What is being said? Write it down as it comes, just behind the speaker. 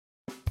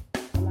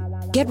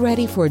Get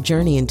ready for a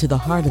journey into the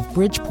heart of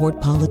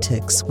Bridgeport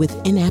politics with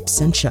In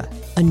Absentia,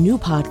 a new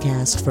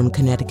podcast from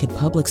Connecticut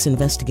Public's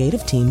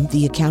investigative team,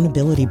 The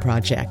Accountability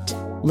Project.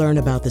 Learn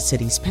about the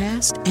city's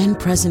past and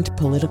present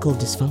political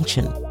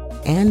dysfunction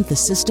and the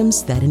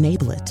systems that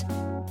enable it.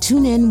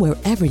 Tune in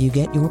wherever you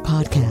get your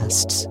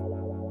podcasts.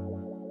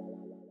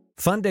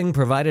 Funding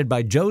provided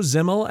by Joe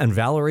Zimmel and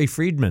Valerie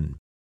Friedman.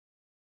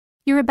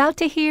 You're about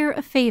to hear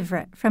a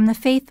favorite from the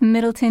Faith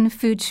Middleton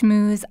Food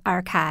Schmooze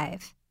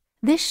archive.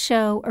 This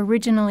show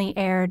originally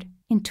aired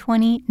in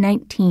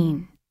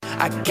 2019.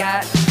 I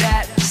got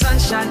that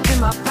sunshine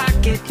in my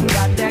pocket,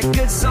 got that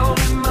good soul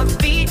in my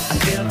feet. I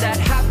feel that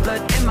hot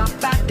blood in my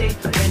body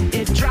when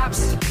it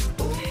drops.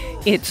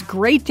 It's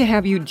great to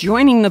have you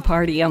joining the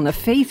party on the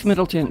Faith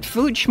Middleton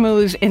Food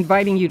Schmooze,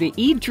 inviting you to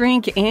eat,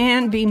 drink,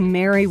 and be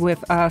merry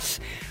with us.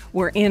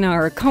 We're in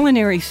our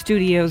culinary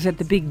studios at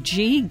the Big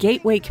G,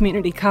 Gateway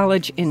Community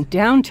College in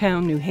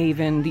downtown New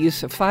Haven, the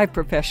use of 5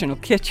 professional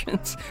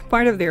kitchens,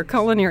 part of their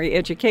culinary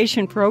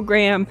education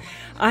program.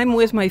 I'm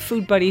with my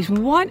food buddies.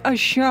 What a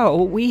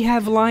show we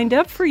have lined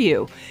up for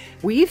you.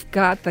 We've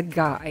got the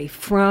guy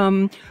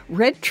from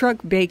Red Truck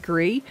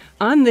Bakery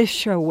on this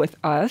show with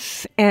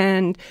us,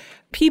 and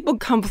people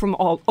come from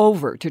all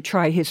over to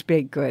try his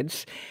baked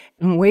goods.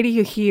 And wait till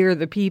you hear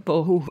the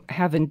people who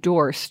have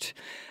endorsed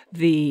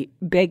the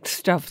baked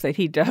stuff that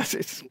he does.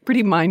 It's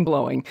pretty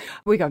mind-blowing.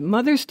 We got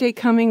Mother's Day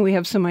coming. We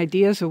have some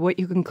ideas of what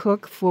you can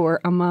cook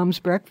for a mom's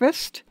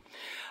breakfast.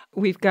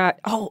 We've got,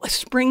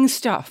 spring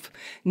stuff.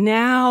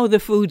 Now the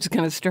food's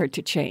going to start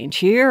to change.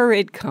 Here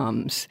it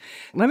comes.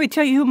 Let me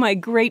tell you who my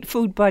great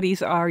food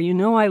buddies are. You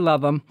know I love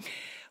them.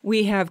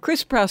 We have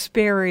Chris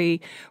Prosperi,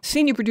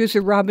 senior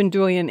producer Robin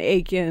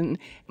Doyen-Aiken,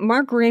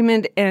 Mark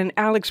Raymond, and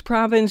Alex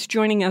Provins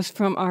joining us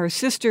from our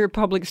sister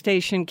public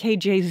station,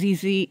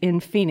 KJZZ in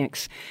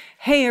Phoenix.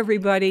 Hey,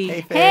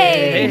 everybody.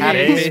 Hey.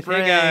 Happy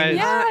spring. Hey, guys.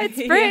 Yeah, it's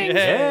spring.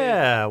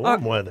 Yeah,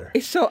 warm weather.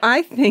 So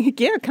I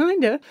think,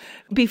 kind of.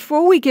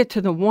 Before we get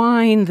to the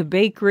wine, the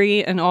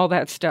bakery, and all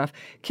that stuff,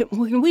 can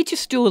we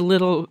just do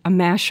a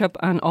mashup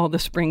on all the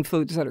spring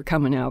foods that are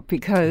coming out?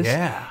 Because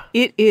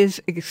it is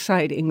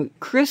exciting.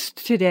 Chris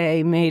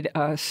today made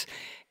us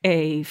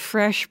a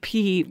fresh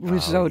pea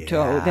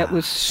risotto that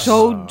was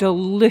so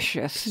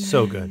delicious.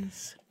 So good.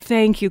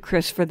 Thank you,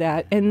 Chris, for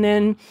that. And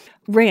then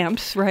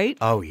ramps, right?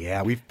 Oh,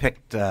 yeah. We've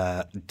picked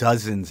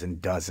dozens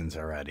and dozens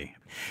already.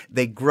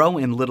 They grow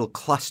in little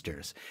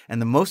clusters.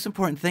 And the most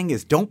important thing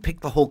is don't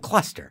pick the whole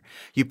cluster.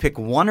 You pick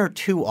 1 or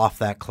 2 off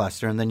that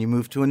cluster, and then you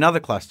move to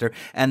another cluster.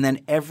 And then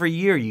every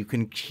year you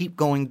can keep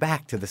going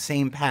back to the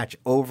same patch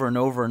over and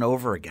over and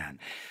over again.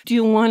 Do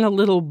you want a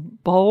little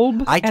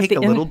bulb? I take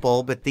a little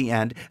bulb at the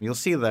end. You'll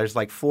see there's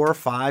like 4 or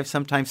 5,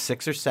 sometimes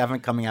 6 or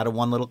 7 coming out of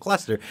one little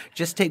cluster.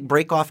 Just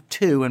break off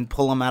 2 and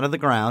pull them out of the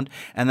ground,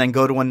 and then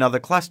go to another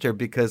cluster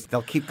because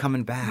they'll keep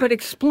coming back. But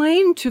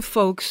explain to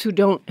folks who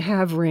don't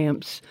have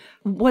ramps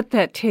what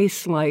that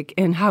tastes like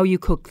and how you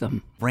cook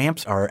them.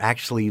 Ramps are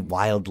actually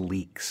wild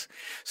leeks.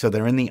 So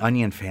they're in the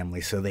onion family.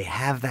 So they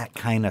have that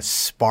kind of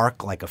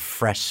spark like a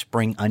fresh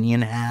spring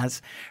onion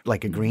has,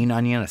 like a green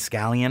onion, a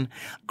scallion,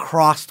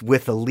 crossed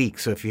with a leek.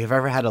 So if you've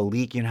ever had a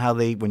leek, you know how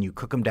when you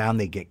cook them down,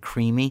 they get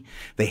creamy?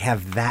 They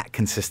have that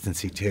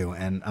consistency too.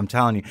 And I'm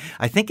telling you,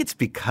 I think it's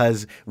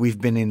because we've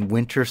been in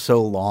winter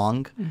so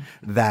long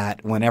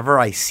that whenever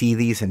I see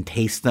these and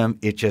taste them,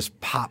 it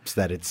just pops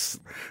that it's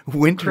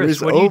winter Chris,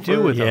 is what over. do you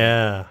do with them?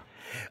 Yeah.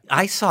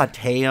 I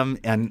saute them,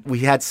 and we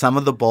had some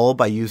of the bulb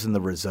by using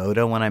the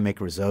risotto when I make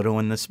risotto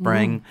in the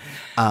spring.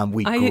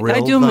 We grill I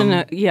do them.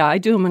 I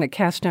do them in a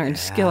cast iron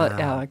skillet,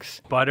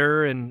 Alex.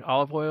 Butter and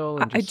olive oil?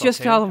 And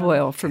just olive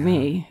oil for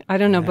me. I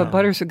don't know, but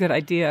butter's a good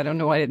idea. I don't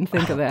know why I didn't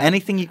think of that.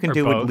 Anything you can Or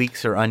do both. with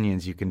leeks or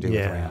onions, you can do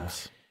with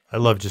rams. I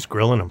love just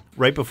grilling them.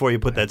 Right before you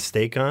put that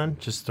steak on,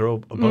 just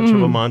throw a bunch of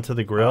them onto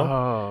the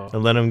grill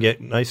and let them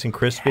get nice and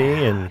crispy.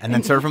 And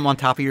then serve them on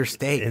top of your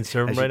steak. And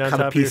serve them As right you on cut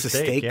top a of your piece of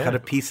steak, cut a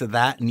piece of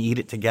that, and eat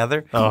it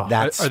together.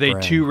 That's Are they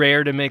spring. too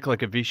rare to make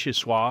like a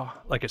vichyssoise,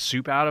 like a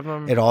soup out of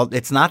them?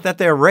 It's not that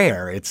they're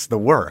rare, it's the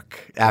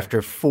work.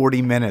 After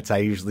 40 minutes, I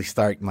usually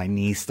my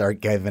knees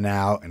start giving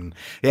out. And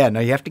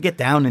you have to get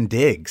down and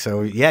dig.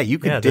 So you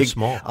could dig. They're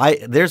small.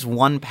 There's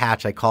one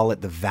patch, I call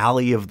it the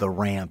Valley of the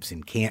Ramps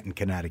in Canton,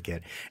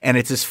 Connecticut. And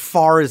it's as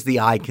far as the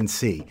eye can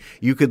see.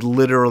 You could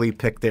literally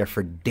pick there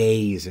for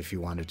days if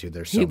you wanted to.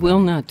 There's so He will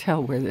not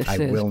tell where this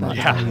is. I will not.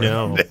 Yeah,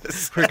 no.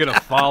 We're going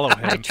to follow him.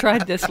 I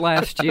tried this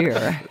last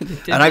year.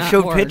 And I've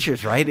showed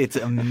pictures, right? It's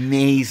an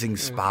amazing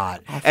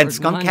spot. And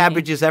skunk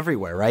cabbage is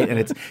everywhere, right?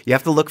 And you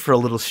have to look for a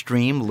little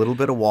stream, a little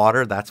bit of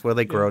water. That's where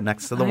they grow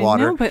next to the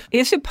water. I know, but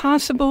is it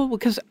possible?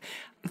 Because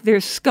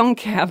there's skunk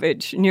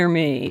cabbage near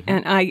me,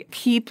 and I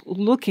keep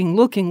looking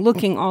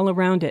all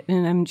around it,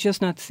 and I'm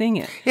just not seeing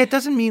it. Yeah, it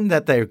doesn't mean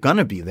that they're going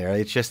to be there.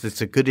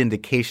 It's a good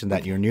indication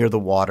that you're near the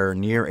water,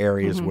 near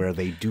areas where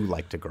they do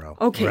like to grow.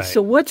 Okay,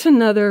 so what's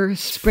another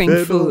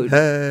spring food?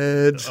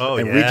 Fiddleheads. Oh,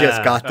 and we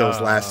just got those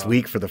last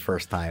week for the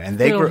first time. And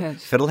they grow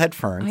fiddlehead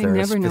ferns. I They're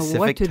never a know what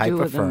specific to type do of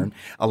with them. fern.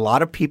 A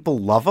lot of people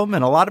love them,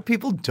 and a lot of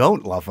people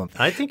don't love them.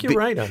 I think you're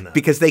right on that.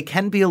 Because they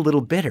can be a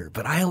little bitter.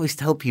 But I always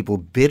tell people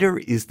bitter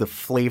is the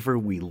flavor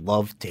we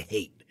love to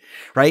hate.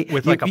 Right?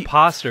 With like a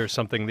pasta or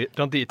something.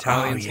 Don't the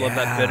Italians love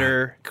that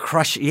bitter?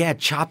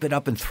 Chop it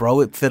up and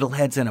throw it,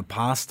 fiddleheads in a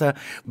pasta.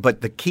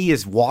 But the key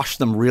is wash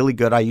them really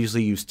good. I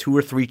usually use 2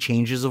 or 3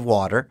 changes of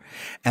water.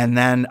 And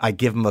then I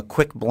give them a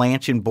quick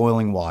blanch in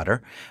boiling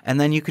water. And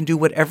then you can do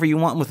whatever you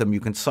want with them. You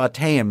can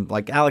saute them.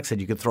 Like Alex said,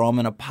 you can throw them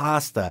in a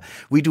pasta.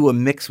 We do a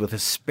mix with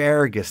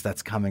asparagus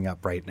that's coming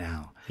up right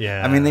now.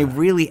 Yeah. I mean, they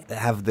really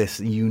have this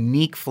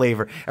unique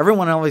flavor.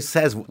 Everyone always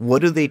says,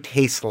 what do they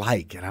taste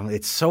like? And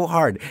it's so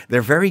hard.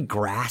 They're very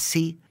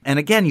grassy. And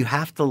again, you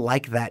have to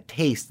like that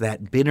taste,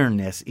 that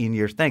bitterness in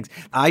your things.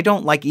 I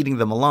don't like eating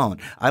them alone.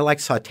 I like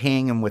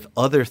sauteing them with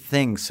other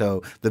things,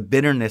 so the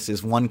bitterness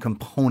is one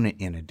component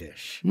in a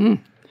dish.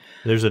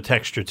 There's a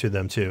texture to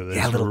them, too.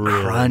 There's a little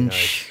really crunch.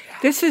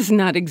 Nice. This is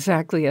not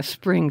exactly a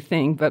spring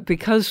thing, but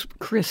because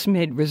Chris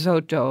made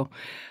risotto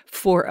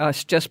for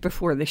us just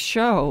before the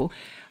show,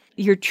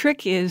 your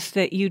trick is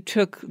that you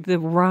took the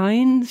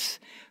rinds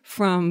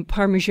from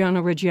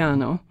Parmigiano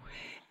Reggiano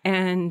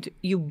and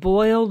you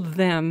boiled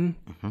them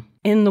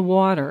in the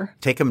water.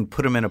 Take them and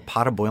put them in a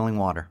pot of boiling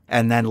water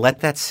and then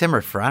let that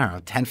simmer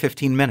for, 10,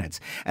 15 minutes.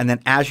 And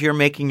then as you're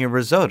making your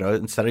risotto,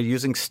 instead of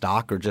using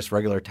stock or just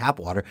regular tap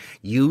water,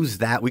 use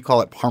that. We call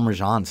it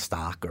Parmesan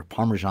stock or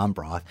Parmesan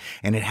broth.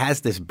 And it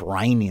has this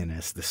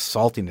brininess, this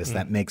saltiness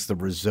that makes the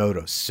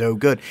risotto so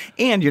good.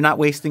 And you're not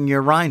wasting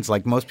your rinds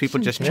like most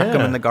people just chuck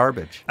them in the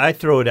garbage. I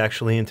throw it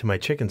actually into my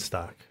chicken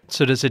stock.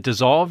 So does it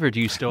dissolve, or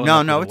do you still?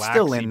 No, it's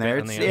still in there.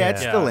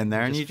 It's still in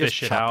there, and you just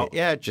chuck it.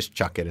 Yeah, just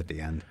chuck it at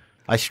the end.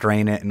 I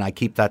strain it, and I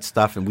keep that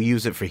stuff, and we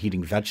use it for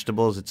heating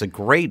vegetables. It's a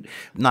great,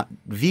 not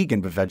vegan,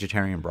 but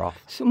vegetarian broth.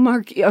 So,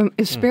 Mark,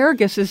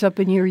 asparagus is up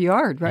in your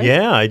yard, right?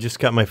 Yeah, I just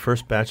got my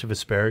first batch of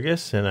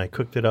asparagus, and I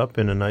cooked it up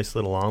in a nice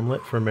little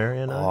omelet for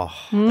Mary and I.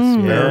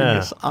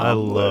 Asparagus I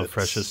love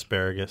fresh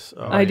asparagus.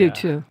 I do,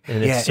 too.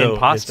 And Yeah, it's so, in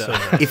pasta. it's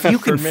so nice. If you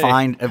can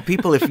find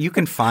if you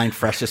can find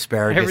fresh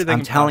asparagus, Everything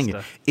I'm telling you,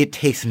 pasta. it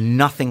tastes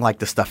nothing like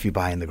the stuff you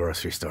buy in the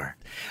grocery store.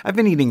 I've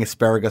been eating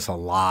asparagus a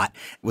lot.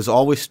 It was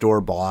always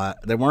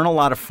store-bought. There weren't a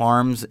lot of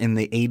farms in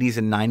the 80s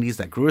and 90s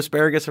that grew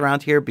asparagus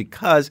around here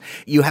because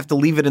you have to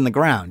leave it in the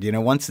ground.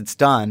 Once it's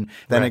done,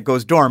 then it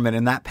goes dormant,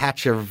 and that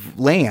patch of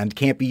land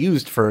can't be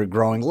used for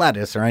growing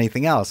lettuce or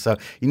anything else. So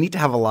you need to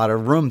have a lot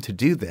of room to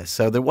do this.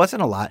 So there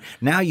wasn't a lot.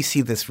 Now you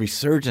see this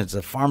resurgence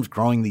of farms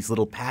growing these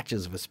little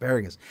patches of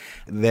asparagus.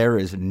 There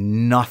is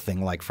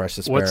nothing like fresh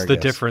asparagus. What's the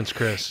difference,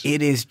 Chris?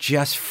 It is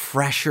just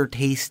fresher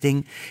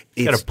tasting.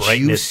 got It's a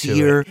brightness to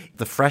juicier. it.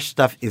 The fresh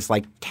stuff is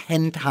like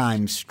 10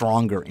 times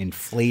stronger in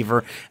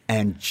flavor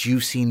and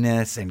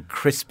juiciness and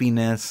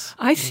crispiness.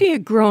 I see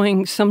it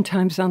growing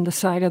sometimes on the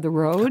side of the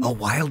road. Oh,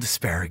 wild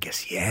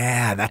asparagus.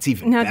 Yeah, that's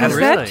even Now, better. does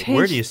that Really? taste...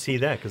 Where do you see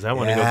that? Because I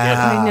want to go get Yeah.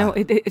 it. I know.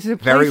 It's a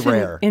Very place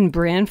rare. in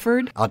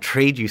Branford. I'll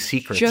trade you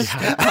secrets. Just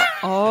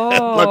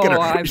oh, Look at her.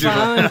 I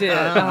found it.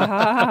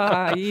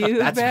 Ah, you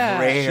That's bet.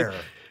 rare.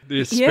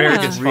 The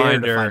asparagus It's rare to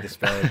finder. find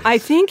asparagus. I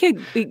think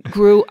it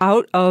grew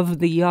out of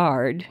the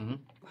yard,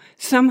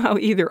 somehow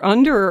either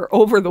under or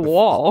over the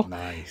wall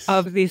Nice.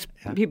 of these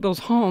people's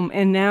home,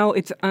 and now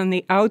it's on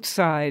the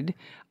outside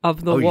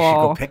of the Oh, you should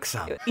wall. go pick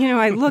some.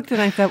 I looked and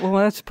I thought, well,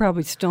 that's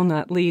probably still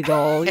not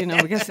legal,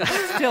 because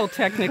it's still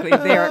technically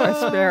their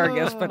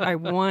asparagus, but I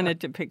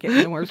wanted to pick it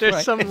in the worst way.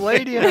 There's some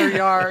lady in her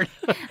yard.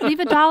 Leave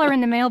 $1 in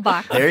the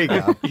mailbox. There you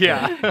go.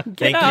 Yeah.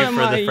 Thank out you of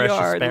for my the fresh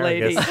yard,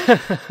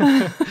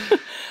 asparagus.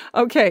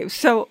 Okay,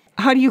 so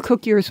how do you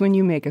cook yours when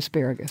you make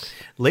asparagus?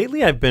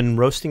 Lately, I've been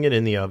roasting it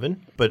in the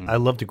oven, but I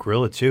love to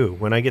grill it too.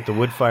 When I get the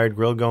wood-fired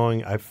grill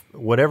going,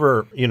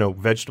 whatever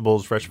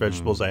vegetables, fresh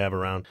vegetables I have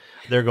around,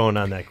 they're going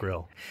on that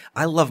grill.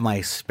 I love my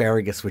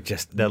asparagus with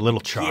just That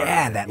little char.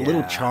 Yeah, that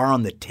little char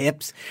on the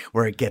tips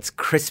where it gets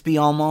crispy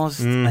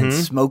almost and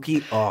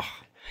smoky. Oh,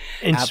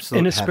 And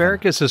absolute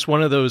asparagus is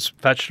one of those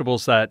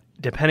vegetables that,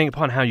 depending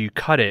upon how you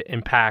cut it,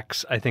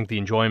 impacts, I think, the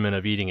enjoyment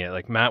of eating it.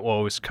 Like Matt will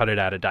always cut it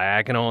at a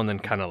diagonal and then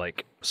kind of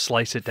like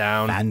slice it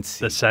down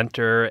Fancy. the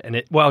center. And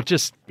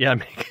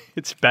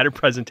it's better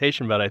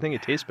presentation, but I think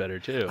it tastes better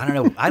too. I don't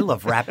know. I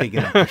love wrapping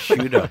it in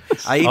prosciutto.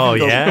 I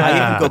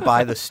even go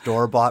buy the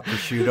store-bought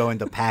prosciutto in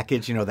the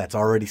package, that's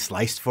already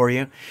sliced for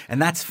you. And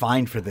that's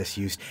fine for this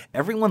use.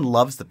 Everyone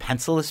loves the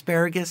pencil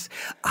asparagus.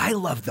 I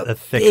love the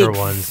thicker big,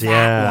 ones, fat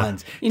yeah.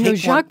 ones.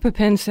 Jacques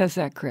Pepin says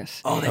that,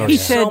 Chris. Oh, they he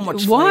have said, so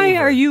much "Why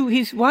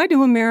flavor." why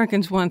do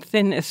Americans want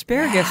thin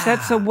asparagus?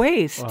 That's a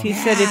waste." He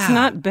said, "It's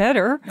not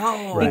better.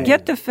 No.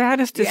 Get the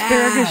fattest best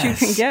asparagus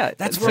you can get.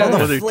 That's So where all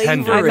the They're flavor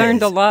tender. I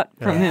learned a is. lot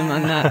from him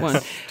on that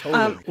one.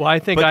 Well, I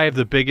think I have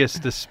the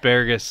biggest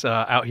asparagus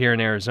out here in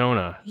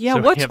Arizona. Yeah, So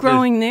we what's have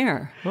growing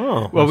there?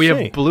 Oh, Well, we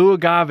see. have blue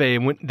agave,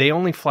 and they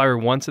only flower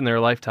once in their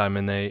lifetime,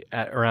 and they,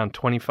 at around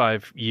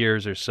 25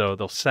 years or so,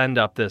 they'll send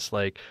up this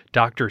like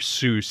Dr.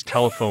 Seuss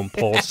telephone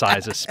pole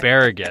size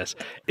asparagus.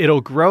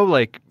 It'll grow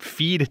like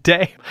feet a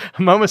day.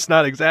 I'm almost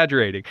not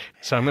exaggerating,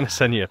 so I'm going to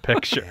send you a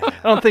picture. I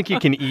don't think you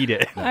can eat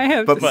it. I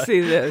have to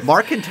see this.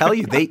 Mark can tell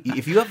you,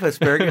 if you have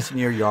asparagus in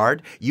your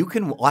yard, you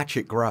can watch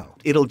it grow.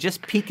 It'll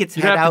just peek its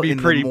You head have to out be in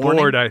the pretty morning.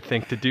 bored, I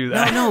think, to do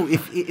that. No,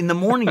 if in the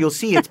morning you'll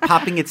see it's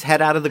popping its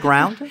head out of the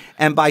ground,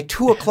 and by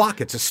 2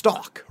 o'clock it's a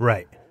stalk.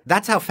 Right.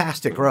 That's how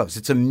fast it grows.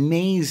 It's an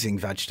amazing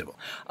vegetable.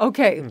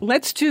 Okay,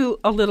 let's do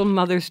a little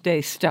Mother's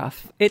Day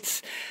stuff.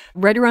 It's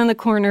right around the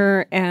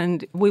corner,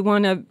 and we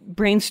want to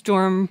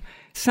brainstorm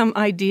some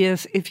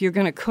ideas if you're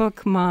going to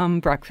cook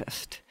Mom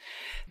breakfast.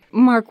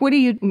 Mark, what do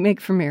you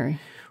make for Mary?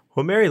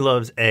 Well, Mary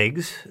loves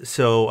eggs,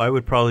 so I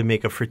would probably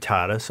make a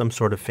frittata, some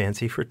sort of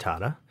fancy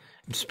frittata.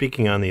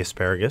 Speaking on the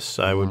asparagus,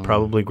 I would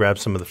probably grab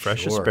some of the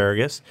fresh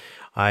asparagus.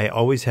 I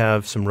always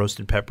have some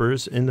roasted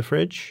peppers in the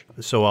fridge,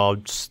 so I'll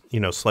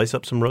slice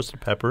up some roasted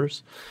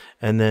peppers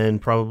and then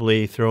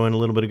probably throw in a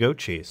little bit of goat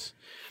cheese.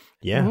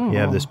 Yeah, you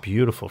have this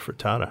beautiful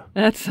frittata.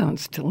 That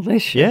sounds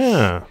delicious.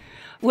 Yeah.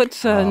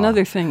 What's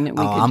another thing that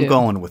we could do? I'm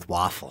going with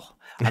waffle.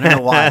 I don't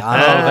know why.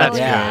 that's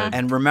good.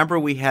 And remember,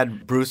 we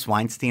had Bruce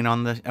Weinstein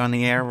on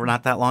the air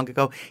not that long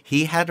ago.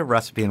 He had a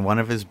recipe in one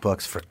of his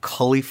books for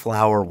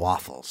cauliflower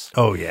waffles.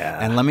 Oh, yeah.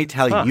 And let me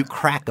tell you, you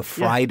crack a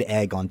fried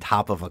egg on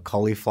top of a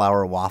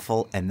cauliflower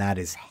waffle, and that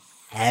is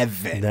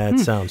heaven. That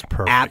sounds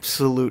perfect.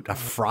 Absolute.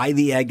 Fry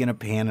the egg in a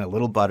pan in a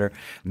little butter.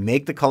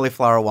 Make the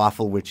cauliflower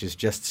waffle, which is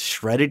just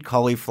shredded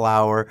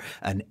cauliflower,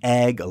 an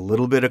egg, a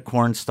little bit of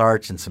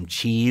cornstarch, and some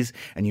cheese.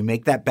 And you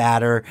make that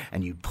batter,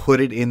 and you put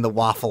it in the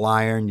waffle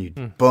iron. You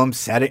boom,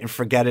 set it and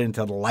forget it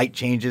until the light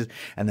changes,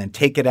 and then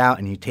take it out,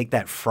 and you take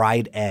that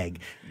fried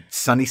egg,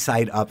 sunny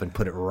side up, and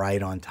put it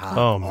right on top.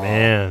 Oh,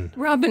 man.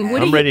 Robin,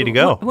 I'm ready to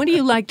go. What do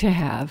you like to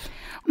have?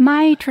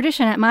 My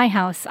tradition at my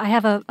house, I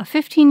have a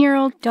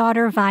 15-year-old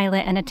daughter,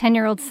 Violet, and a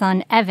 10-year-old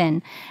son,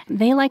 Evan.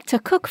 They like to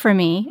cook for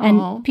me,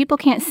 and people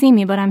can't see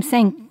me, but I'm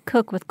saying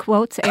cook with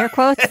quotes, air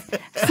quotes.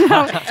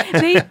 So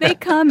they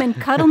come and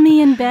cuddle me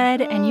in bed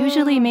and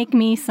usually make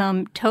me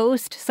some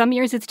toast. Some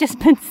years it's just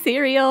been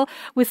cereal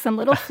with some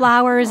little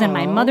flowers and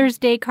my Mother's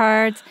Day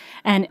cards.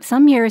 And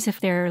some years, if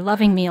they're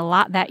loving me a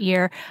lot that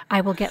year,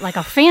 I will get like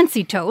a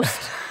fancy toast.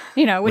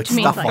 Which With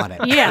means stuff like, on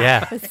it.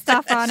 Yeah, with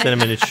stuff on it.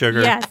 Cinnamon and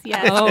sugar. Yes.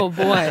 Oh,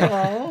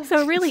 boy.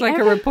 So really, It's like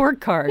a report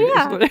card.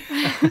 Yeah.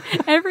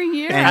 Every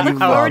year I And look you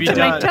forward love to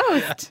my it.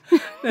 toast.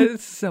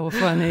 That's so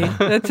funny.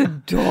 That's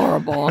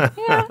adorable.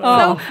 Yeah.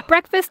 So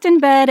breakfast in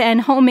bed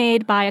and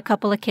homemade by a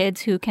couple of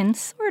kids who can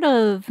sort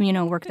of,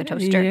 work the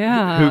toaster.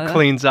 Yeah. Who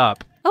cleans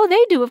up? Oh,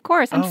 they do, of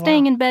course. I'm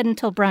staying in bed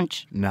until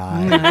brunch.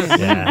 Nice.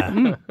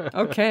 Yeah.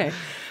 Okay.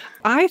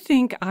 I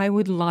think I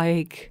would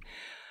like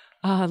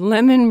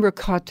lemon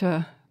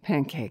ricotta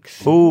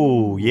pancakes.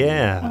 Oh,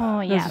 yeah.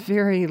 Oh, yeah. It's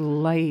very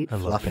light. I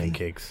love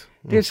pancakes.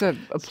 There's a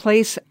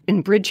place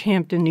in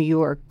Bridgehampton, New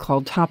York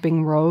called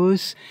Topping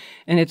Rose,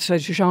 and it's a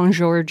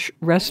Jean-Georges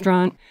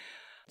restaurant.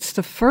 It's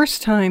the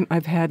first time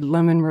I've had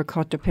lemon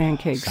ricotta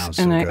pancakes, Sounds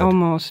so and I good.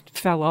 almost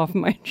fell off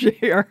my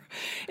chair.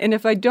 And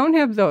if I don't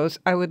have those,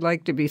 I would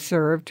like to be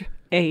served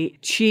a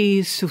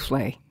cheese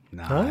souffle.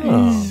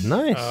 Oh,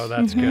 nice. Oh,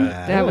 that's good.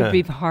 That would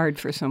be hard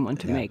for someone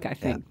to make, I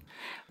think.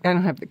 I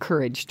don't have the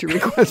courage to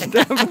request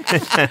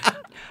them.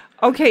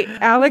 Okay,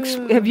 Alex,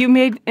 have you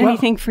made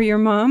anything for your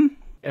mom?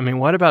 I mean,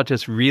 what about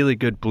just really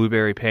good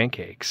blueberry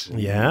pancakes?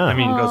 Yeah. I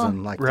mean, Goes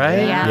in like right?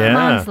 Yeah, Yeah.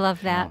 moms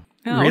love that.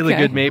 Oh, really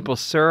okay. good maple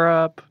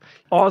syrup.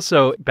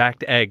 Also, back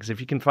to eggs. If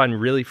you can find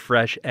really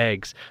fresh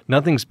eggs,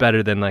 nothing's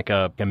better than like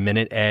a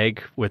minute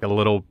egg with a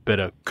little bit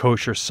of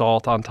kosher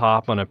salt on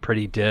top on a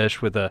pretty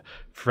dish with a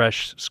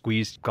fresh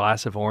squeezed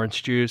glass of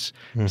orange juice.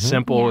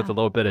 Simple with a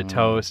little bit of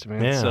toast. I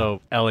mean, it's Yeah.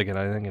 so elegant,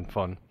 I think, and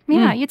fun.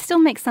 Yeah, you'd still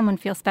make someone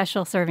feel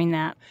special serving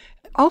that.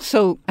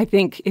 Also, I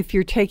think if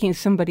you're taking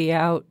somebody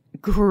out,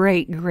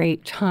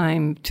 great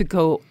time to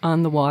go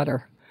on the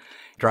water.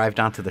 Drive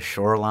down to the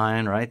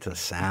shoreline, right? To the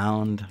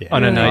sound.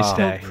 On a nice So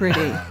day.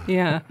 pretty.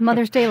 Yeah.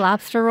 Mother's Day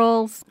lobster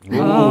rolls.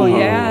 Oh,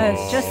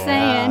 yes. Just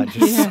saying.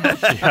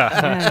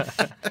 Yes.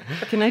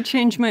 Can I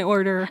change my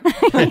order?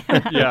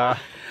 Yeah.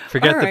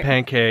 Forget All the right.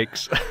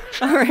 pancakes.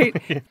 All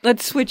right.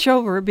 Let's switch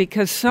over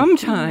because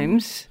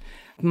sometimes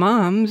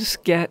moms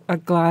get a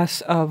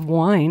glass of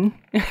wine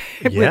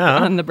Yeah.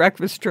 on the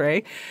breakfast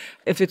tray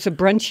if it's a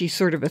brunchy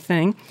sort of a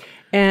thing.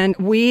 And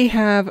we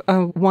have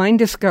a wine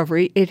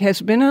discovery. It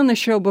has been on the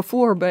show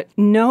before, but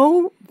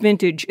no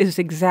vintage is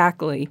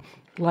exactly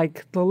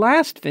like the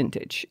last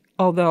vintage,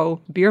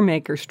 although beer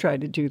makers try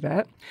to do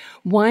that.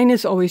 Wine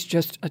is always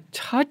just a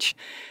touch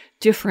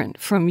different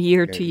from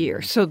year to year.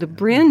 So the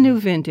brand new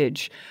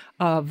vintage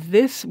of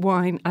this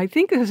wine, I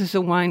think this is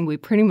a wine we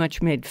pretty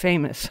much made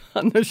famous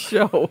on the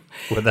show.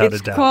 Without a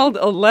It's doubt. called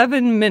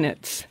 11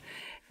 Minutes,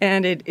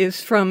 and it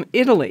is from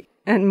Italy.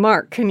 And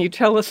Mark, can you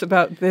tell us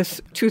about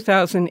this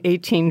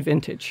 2018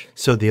 vintage?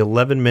 So the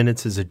 11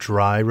 minutes is a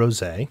dry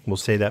rosé. We'll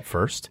say that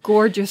first.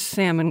 Gorgeous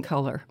salmon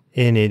color.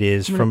 And it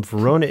is from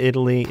Verona,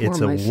 Italy. It's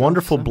a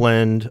wonderful some.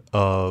 blend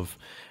of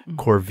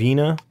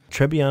Corvina,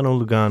 Trebbiano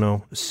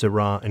Lugano,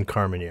 Syrah, and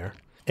Carmenere.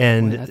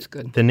 And that's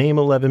good. The name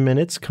 11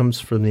 minutes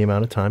comes from the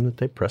amount of time that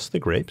they press the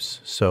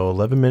grapes. So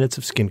 11 minutes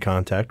of skin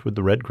contact with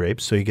the red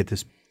grapes. So you get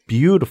this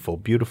beautiful,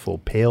 beautiful,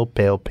 pale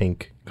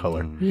pink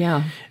color.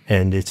 Yeah.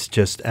 And it's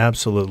just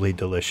absolutely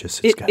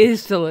delicious. It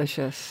is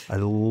delicious. I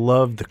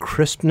love the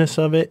crispness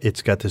of it.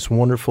 It's got this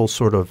wonderful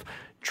sort of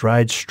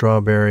dried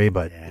strawberry,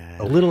 but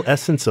a little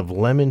essence of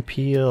lemon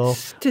peel.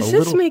 Does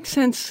this make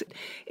sense?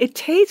 It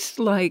tastes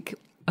like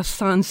a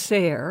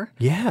Sancerre.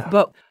 Yeah.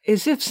 But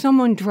as if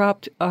someone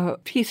dropped a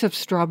piece of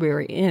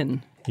strawberry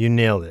in. You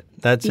nailed it.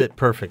 That's it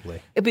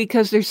perfectly.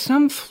 Because there's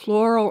some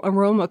floral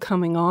aroma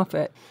coming off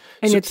it.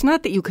 And it's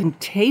not that you can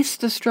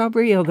taste the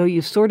strawberry, although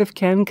you sort of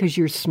can because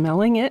you're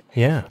smelling it.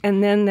 Yeah.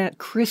 And then that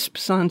crisp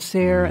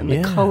Sancerre and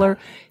the color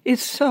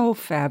is so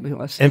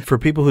fabulous. And for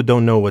people who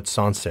don't know what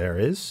Sancerre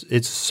is,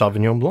 it's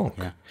Sauvignon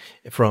Blanc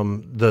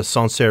from the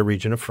Sancerre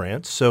region of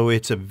France. So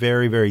it's a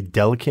very, very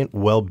delicate,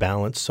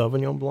 well-balanced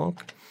Sauvignon Blanc.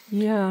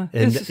 Yeah.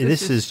 And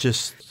this is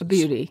just a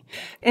beauty.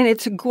 And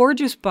it's a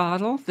gorgeous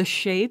bottle, the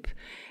shape.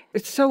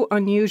 It's so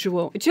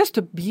unusual. It's just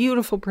a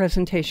beautiful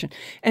presentation.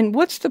 And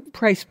what's the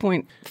price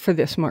point for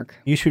this, Mark?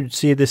 You should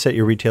see this at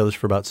your retailers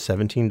for about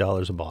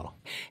 $17 a bottle.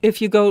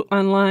 If you go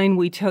online,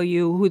 we tell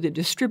you who the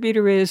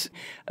distributor is.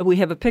 We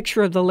have a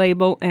picture of the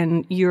label,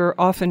 and you're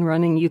off and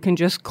running. You can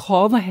just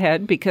call the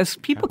head because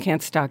people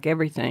can't stock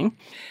everything.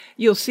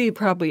 You'll see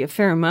probably a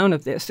fair amount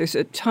of this. There's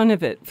a ton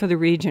of it for the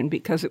region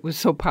because it was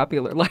so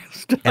popular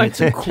last time. And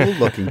it's a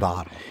cool-looking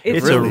bottle.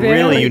 It's a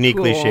really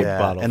uniquely shaped Yeah,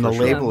 bottle. and the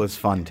for label sure. is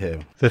fun, too.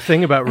 The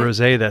thing about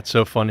rosé that's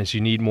so fun is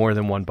you need more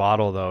than one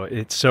bottle, though.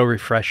 It's so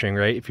refreshing,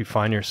 right? If you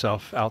find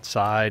yourself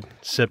outside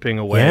sipping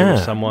away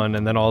with someone,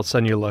 and then all of a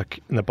sudden you look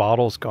and the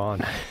bottle's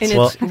gone. And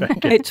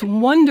it's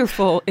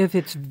wonderful if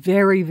it's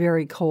very,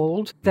 very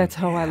cold. That's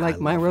how I like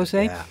my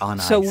rosé. Yeah, on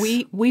so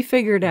ice. we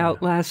figured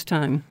out last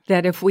time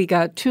that if we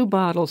got 2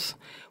 bottles,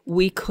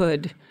 we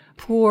could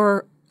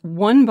pour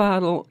 1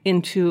 bottle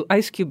into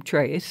ice cube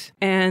trays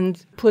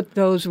and put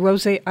those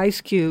rosé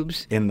ice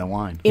cubes In the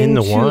wine.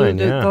 into the wine,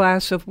 the yeah.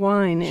 glass of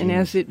wine. And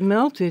as it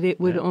melted, it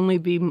would only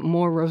be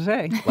more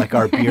rosé. Like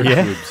our beer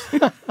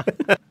cubes.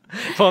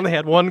 If only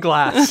had one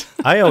glass.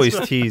 I always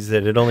tease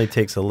that it only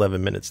takes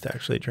 11 minutes to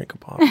actually drink a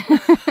bottle.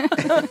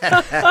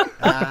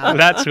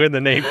 That's where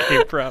the name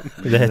came from.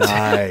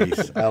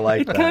 Nice. I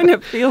like that. Kind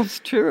of feels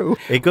true.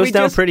 It goes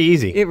down pretty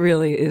easy. It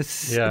really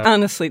is. Yeah.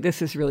 Honestly,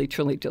 this is really,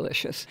 truly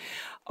delicious.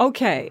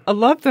 Okay, I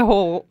love the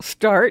whole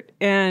start,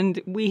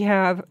 and we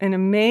have an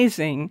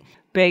amazing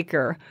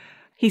baker.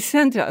 He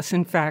sent us,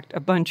 in fact, a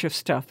bunch of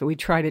stuff that we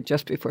tried it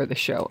just before the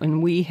show,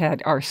 and we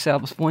had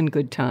ourselves one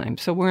good time.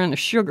 So we're on a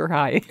sugar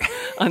high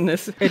on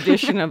this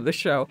edition of the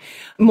show.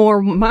 More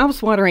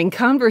mouth-watering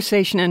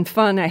conversation and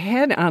fun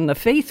ahead on the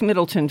Faith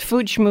Middleton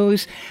Food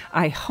Schmooze.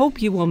 I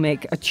hope you will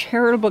make a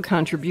charitable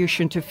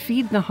contribution to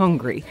feed the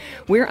hungry.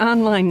 We're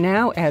online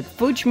now at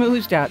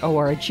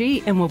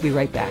foodschmooze.org, and we'll be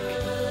right back.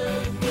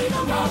 Eat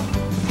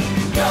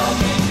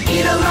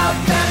 'em up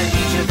and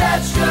eat your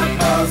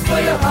vegetables for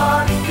your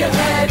heart, your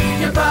head,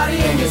 your body,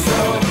 and your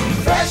soul.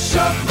 Fresh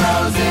or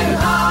frozen,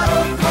 hot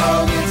or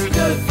cold, it's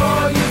good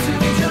for you to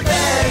eat your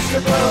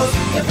vegetables,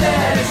 your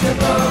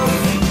vegetables.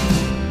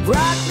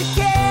 Broccoli,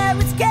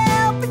 carrots,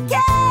 kelp, and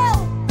kale.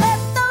 Let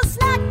those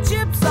snack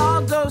chips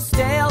all go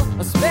stale.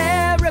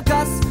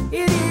 Asparagus,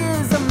 it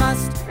is a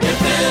must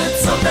if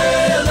it's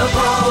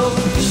available.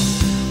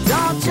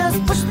 Don't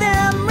just push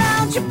them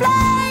round your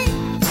plate.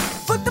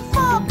 Put the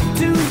fork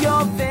to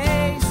your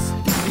face.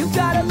 You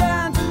gotta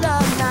learn to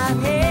love, not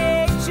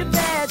hate your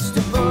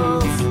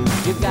vegetables.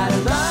 You gotta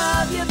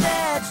love your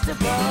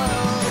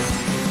vegetables.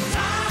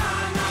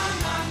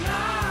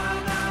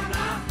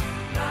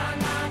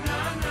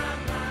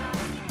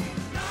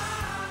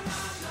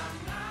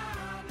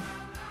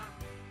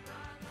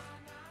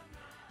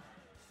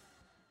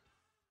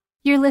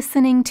 You're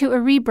listening to a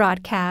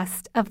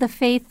rebroadcast of the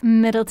Faith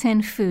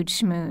Middleton Food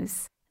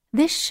Schmooze.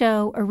 This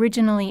show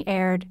originally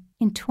aired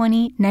in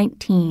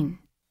 2019.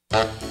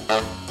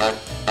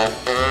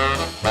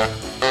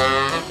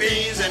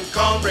 Beans and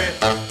cornbread,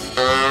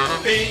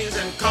 beans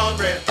and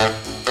cornbread,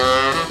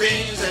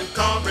 beans and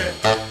cornbread.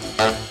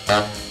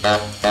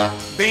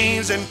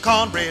 Beans and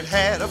cornbread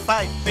had a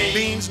fight.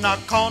 Beans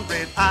knocked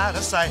cornbread out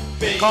of sight.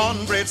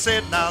 Cornbread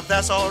said, now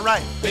that's all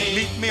right.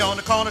 Meet me on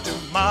the corner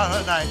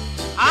tomorrow night.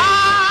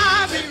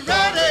 I'll be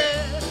ready.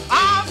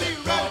 I'll be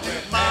ready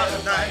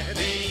tomorrow night.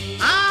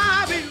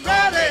 I'll be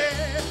ready.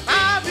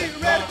 I'll be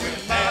ready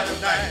tomorrow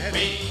night.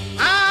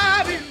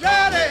 I'll be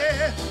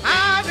ready.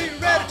 I'll be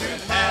ready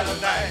tomorrow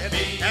night.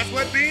 That's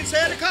what Beans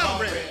said to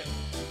cornbread.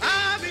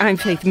 I'll be I'm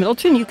Faith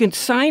Middleton. You can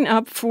sign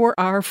up for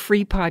our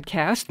free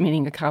podcast,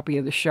 meaning a copy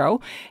of the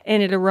show,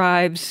 and it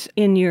arrives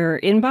in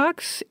your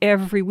inbox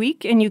every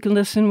week, and you can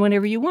listen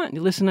whenever you want. You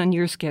listen on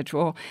your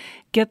schedule.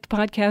 Get the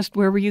podcast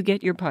wherever you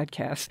get your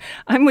podcasts.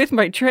 I'm with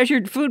my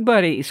treasured food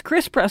buddies,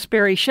 Chris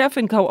Prosperi, chef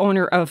and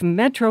co-owner of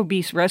Metro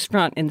Beast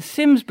Restaurant in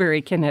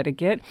Simsbury,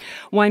 Connecticut,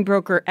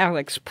 winebroker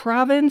Alex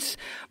Province,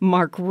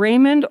 Mark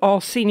Raymond, all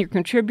senior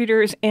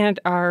contributors, and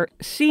our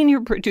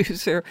senior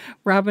producer,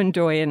 Robin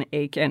Doyen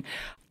Aiken.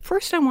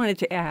 First, I wanted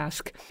to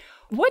ask,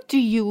 what do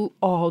you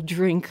all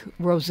drink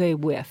rosé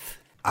with?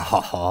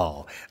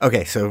 Oh,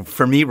 okay. So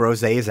for me,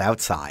 rosé is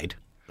outside.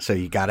 So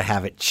you got to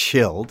have it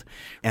chilled.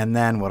 And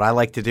then what I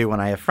like to do when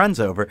I have friends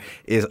over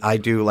is I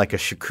do like a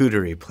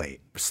charcuterie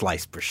plate.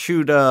 Sliced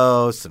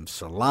prosciutto, some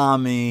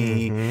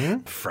salami,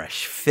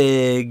 fresh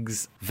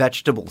figs,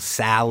 vegetable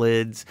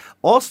salads,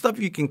 all stuff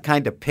you can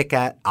kind of pick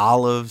at,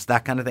 olives,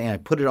 that kind of thing. I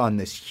put it on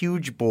this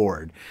huge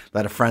board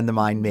that a friend of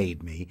mine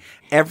made me.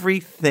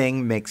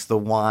 Everything makes the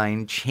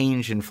wine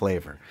change in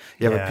flavor.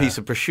 You have a piece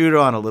of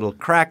prosciutto on a little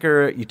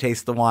cracker, you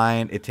taste the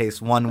wine, it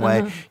tastes one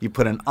way. You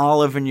put an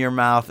olive in your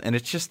mouth, and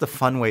it's just a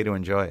fun way to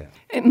enjoy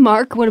it.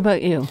 Mark, what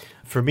about you?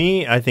 For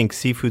me, I think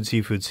seafood.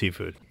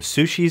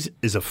 Sushi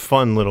is a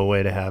fun little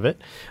way to have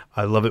it.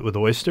 I love it with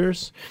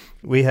oysters.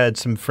 We had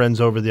some friends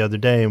over the other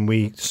day, and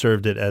we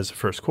served it as a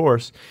first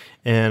course.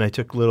 And I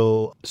took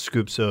little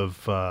scoops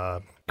of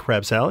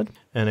crab salad,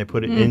 and I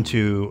put it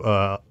into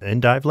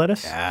endive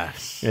lettuce.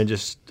 Yes. And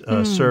just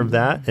served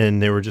that.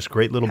 And they were just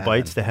great little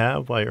bites to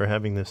have while you're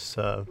having this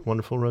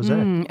wonderful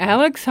rosé.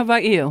 Alex, how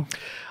about you?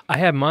 I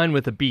have mine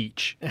with a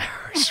beach.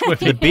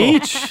 The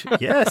beach,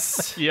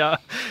 yes. Yeah.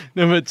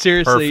 No, but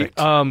seriously,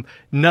 Perfect.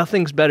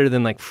 Nothing's better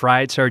than like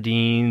fried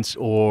sardines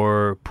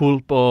or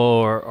pulpo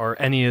or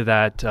any of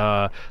that.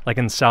 Like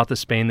in the south of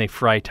Spain, they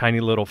fry tiny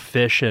little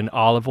fish in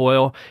olive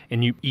oil,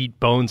 and you eat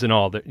bones and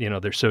all.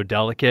 They're so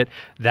delicate.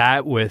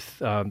 That with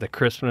the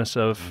crispness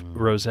of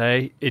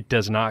rosé, it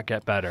does not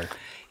get better.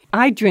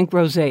 I drink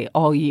rosé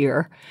all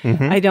year.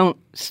 I don't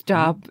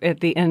stop at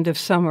the end of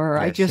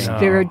summer.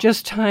 There are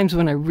just times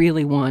when I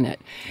really want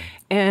it.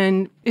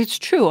 And it's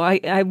true.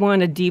 I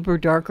want a deeper,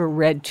 darker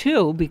red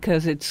too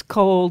because it's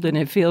cold and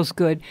it feels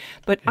good.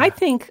 But I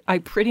think I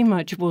pretty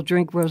much will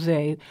drink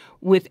rosé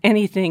with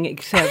anything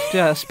except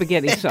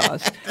spaghetti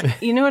sauce.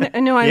 You know what?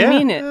 No, I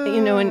mean it.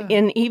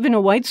 And even a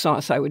white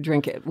sauce, I would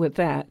drink it with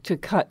that to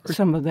cut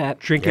some of that.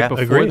 Drink it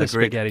before the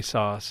spaghetti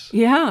sauce.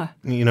 Yeah.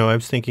 I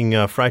was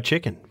thinking fried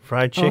chicken.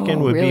 Fried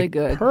chicken would really be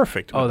good.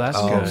 Perfect. Oh, that's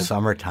good.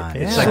 Summertime.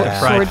 It's like a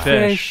fried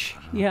fish.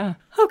 Yeah.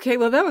 Okay,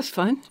 well, that was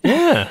fun.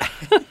 Yeah.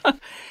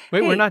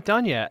 Wait, we're not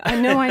done yet. I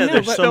know.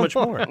 There's but so much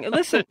more.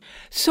 Listen,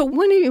 so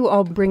when are you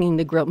all bringing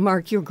the grill?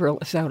 Mark, your grill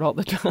is out all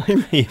the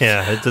time.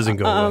 Yeah, it doesn't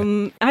go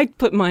away. I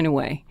put mine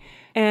away,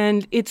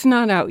 and it's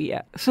not out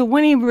yet. So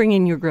when are you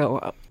bringing your grill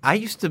up? I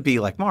used to be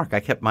like Mark. I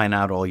kept mine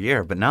out all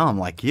year, but now I'm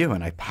like you,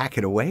 and I pack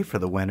it away for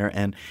the winter.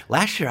 And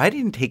last year, I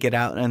didn't take it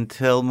out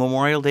until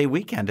Memorial Day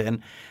weekend,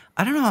 and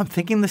I don't know. I'm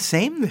thinking the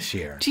same this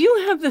year. Do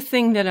you have the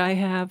thing that I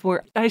have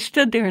where I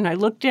stood there and I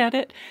looked at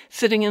it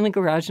sitting in the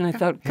garage and I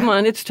thought, come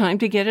on, it's time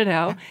to get it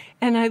out.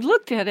 And I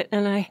looked at it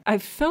and I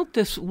felt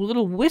this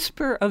little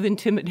whisper of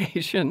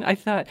intimidation. I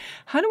thought,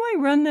 how do I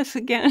run this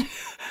again?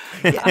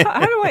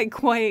 How do I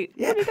quite,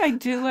 what did I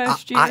do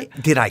last year?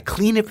 Did I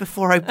clean it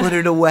before I put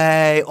it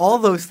away? All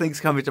those things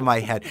come into my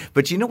head.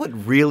 But you know what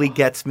really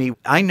gets me?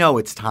 I know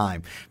it's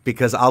time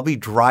because I'll be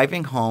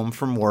driving home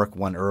from work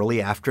one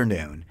early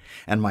afternoon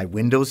and my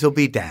windows will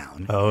be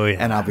down. Oh, yeah.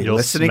 And I'll be You'll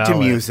listening to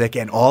smell it. music,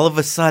 and all of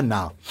a sudden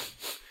I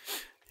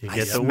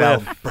smell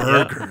whiff.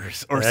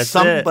 burgers or That's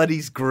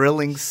somebody's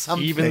grilling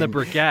something. Even the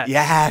briquette.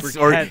 Yes,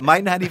 or it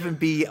might not even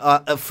be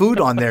a food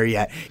on there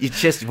yet.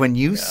 It's just when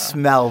you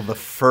smell the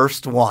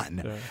first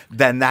one,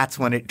 then that's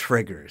when it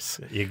triggers.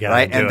 You gotta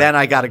right? do And it. then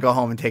I got to go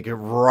home and take it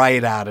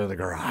right out of the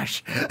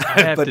garage.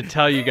 I have to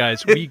tell you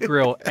guys, we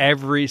grill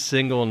every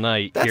single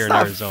night That's here in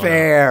not Arizona.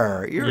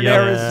 fair. You're in Yeah,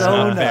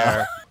 Arizona. it's not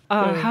fair.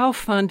 How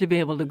fun to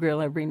be able to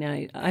grill every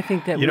night. I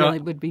think that really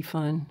would be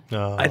fun.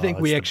 Oh, I think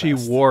we it's the actually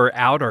best. wore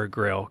out our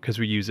grill because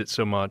we use it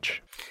so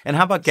much. And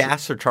how about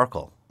gas or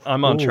charcoal?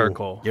 I'm on Ooh.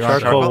 charcoal. You're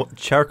on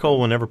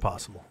Charcoal whenever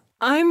possible.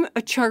 I'm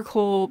a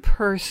charcoal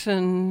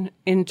person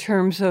in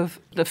terms of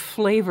the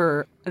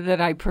flavor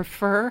that I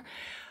prefer,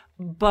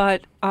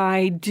 but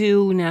I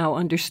do now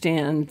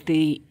understand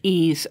the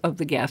ease of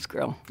the gas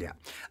grill. Yeah.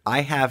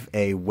 I have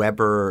a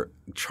Weber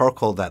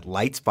charcoal that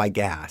lights by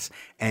gas,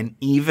 and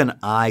even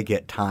I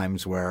get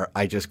times where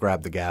I just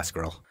grab the gas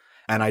grill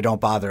and I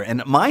don't bother.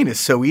 And mine is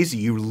so easy.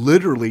 You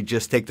literally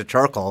just take the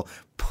charcoal,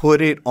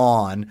 put it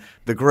on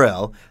the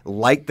grill,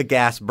 light the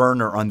gas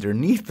burner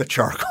underneath the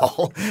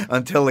charcoal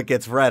until it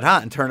gets red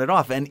hot and turn it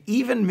off. And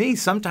even me,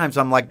 sometimes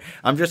I'm like,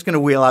 I'm just going to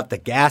wheel out the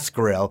gas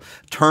grill,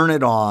 turn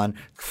it on,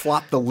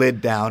 flop the lid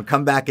down,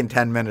 come back in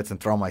 10 minutes and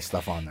throw my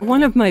stuff on there.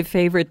 One of my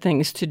favorite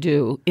things to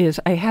do is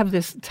I have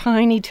this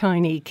tiny,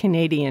 tiny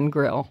Canadian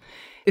grill.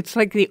 It's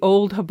like the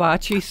old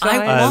hibachi size.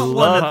 I want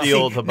love one. the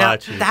old Now,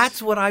 hibachis.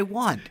 that's what I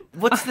want.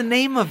 What's the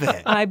name of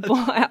it?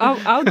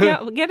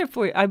 I'll get it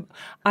for you.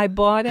 I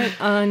bought it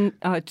on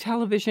a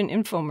television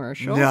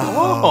infomercial.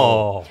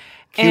 Oh,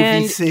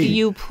 And QVC.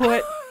 you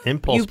put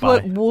Impulse buy.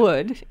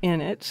 wood in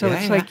it, so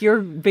it's Yeah. like your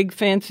big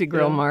fancy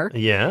grill, Mark.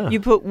 Yeah. You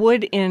put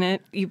wood in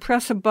it. You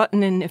press a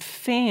button, and the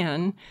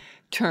fan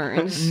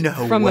turns No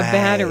from way. a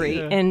battery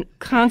and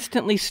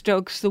constantly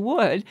stokes the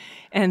wood,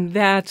 and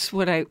that's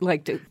what I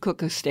like to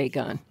cook a steak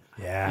on.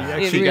 Yeah.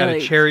 You actually got a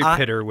really- cherry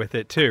pitter with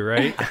it too,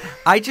 right?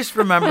 I just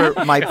remember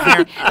my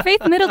parents.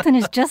 Faith Middleton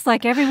is just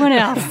like everyone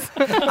else.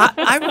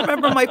 I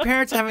remember my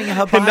parents having a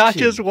hibachi. And not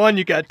just one,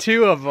 you got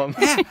two of them.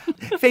 Yeah.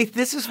 Faith,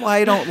 this is why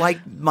I don't like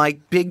my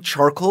big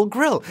charcoal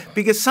grill,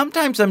 because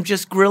sometimes I'm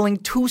just grilling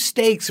 2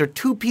 steaks or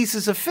 2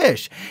 pieces of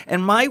fish.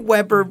 And my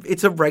Weber,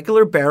 it's a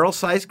regular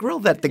barrel-sized grill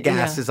that the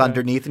gas is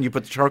underneath and you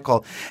put the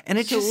charcoal. And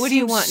it So just what do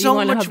you seems want? You so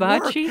want a much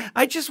hibachi? work.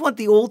 I just want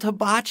the old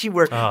hibachi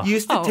where you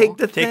used to take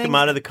the Take thing. them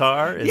out of the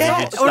car and Yeah,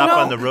 then you'd stop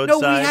on the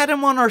roadside. No, we had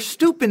them on our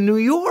stoop in New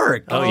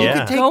York. Oh, You yeah.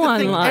 could take Go the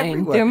thing online.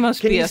 everywhere. There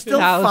must Can be you a still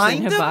 1,000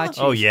 find them? hibachis.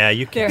 Oh, yeah,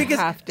 you can. There Because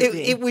have to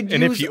be. it would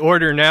And use if you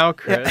order now,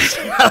 Chris,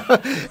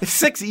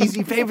 6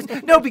 easy favors.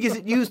 No, because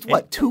it used,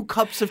 2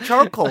 cups of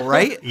charcoal,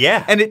 right?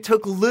 Yeah. And it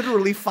took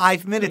literally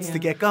 5 minutes to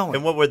get going.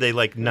 And what were they,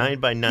 like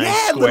 9x9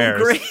 yeah, squares?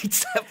 little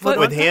grates. that put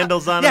With on-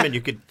 handles on Yeah. them, and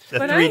you could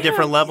But 3 I different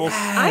have- levels.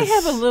 I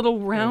have a little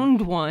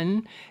round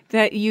one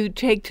that you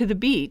take to the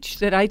beach,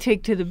 that I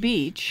take to the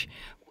beach,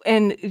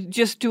 and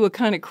just do a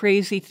kind of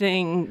crazy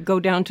thing, go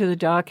down to the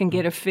dock and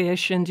get a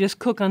fish and just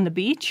cook on the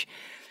beach.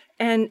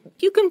 And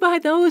you can buy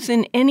those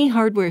in any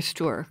hardware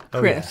store,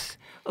 Chris.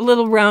 A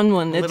little round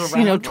one that's,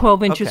 Little round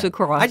 12 one. inches Okay.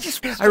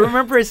 across. I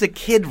remember as a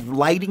kid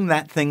lighting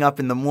that thing up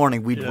in the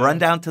morning. We'd run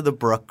down to the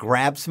brook,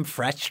 grab some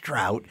fresh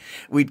trout.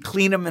 We'd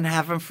clean them and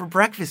have them for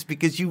breakfast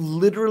because you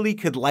literally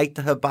could light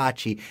the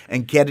hibachi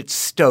and get it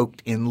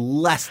stoked in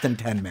less than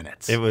 10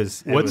 minutes.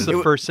 What's what's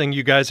the first thing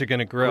you guys are going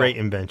to grill? great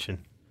invention?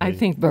 I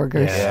think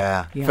burgers.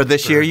 Yeah. For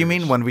this year, you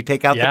mean, when we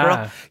take out the Yeah.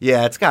 grill?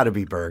 Yeah, it's got to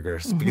be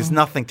burgers because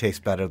nothing tastes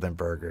better than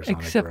burgers on a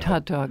Except grill.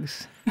 hot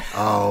dogs.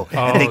 Oh, Oh,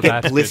 and they get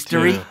that's good,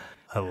 blistery. too.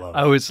 I love I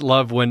it. always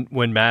love when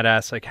Matt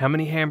asks, like, how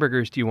many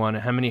hamburgers do you want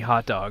and how many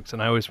hot dogs?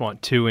 And I always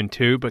want 2 and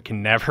 2, but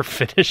can never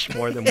finish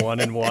more than 1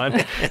 and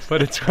 1.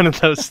 But it's one of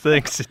those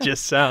things that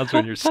just sounds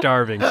when you're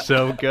starving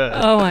so good.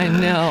 Oh, I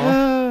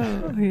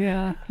know.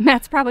 Yeah.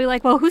 Matt's probably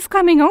like, well, who's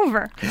coming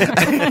over?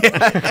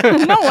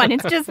 No one.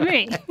 It's just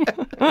me.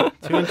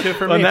 2 and 2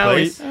 for Well, me, now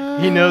please.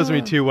 he knows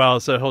me too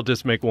well, so he'll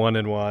just make 1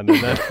 and 1.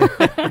 And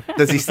then,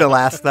 Does he still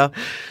ask, though?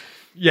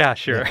 yeah,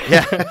 sure.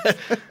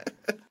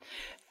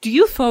 Do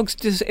you folks,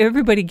 does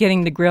everybody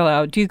getting the grill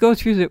out, do you go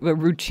through the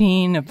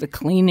routine of the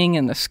cleaning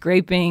and the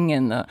scraping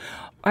and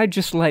I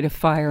just light a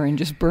fire and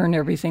just burn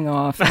everything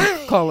off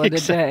and call it a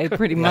day,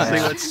 pretty See much.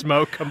 what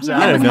smoke comes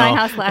That out. was don't my know.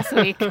 house last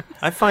week.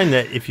 I find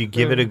that if you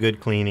give it a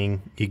good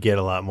cleaning, you get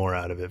a lot more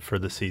out of it for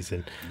the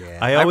season.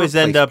 I I always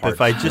end replace up,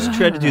 if I just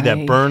try to do that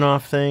Right. burn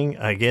off thing,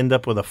 I end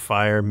up with a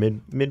fire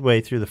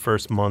midway through the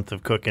first month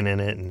of cooking in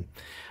it. And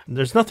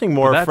there's nothing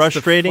more That's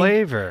frustrating the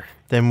flavor.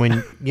 than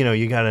when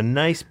you got a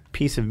nice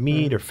piece of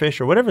meat or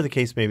fish or whatever the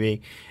case may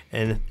be,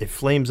 and it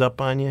flames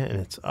up on you, and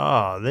it's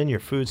then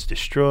your food's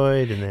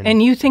destroyed, and then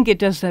And you think it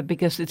does that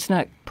because it's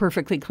not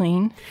perfectly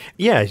clean?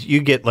 yeah, you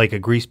get like a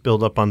grease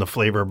buildup on the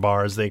flavor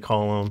bars, they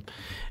call them,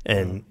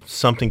 and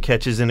something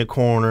catches in a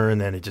corner,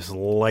 and then it just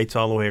lights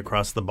all the way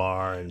across the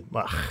bar, and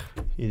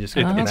you just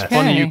get a It's mess.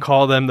 funny you Okay.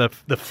 call them the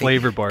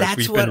flavor bars. that's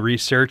We've what- been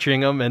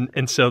researching them,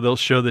 and so they'll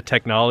show the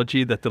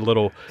technology that the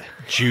little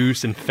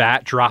juice and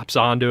fat drops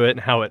onto it and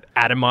how it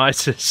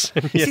atomizes.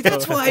 See,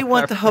 that's why I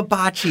want the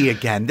hibachi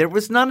again. There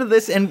was none of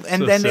this, and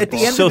So then at the simple.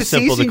 end So of the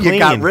simple to season, you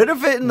got clean. rid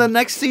of it, and the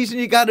next season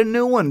you got a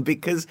new one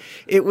because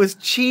it was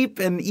cheap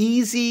and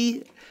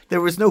easy.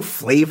 There was no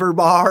flavor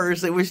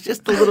bars. It was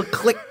just a little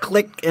click,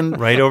 click, and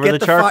Right over get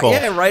the charcoal.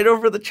 Yeah, right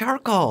over the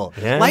charcoal.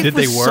 Yeah. Life Did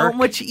they was so work?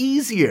 much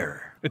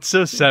easier. It's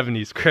so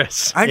 70s,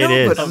 Chris. I know,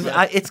 It but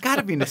is. it's got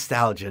to be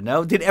nostalgia.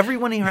 No, did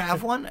everyone here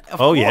have one?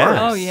 Of Oh, yeah. course.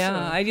 Oh,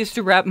 yeah. I used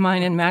to wrap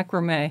mine in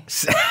macrame.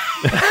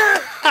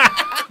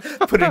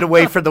 Put it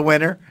away for the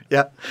winter.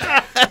 Yeah.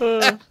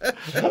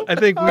 I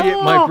think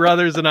my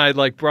brothers and I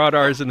brought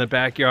ours in the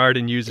backyard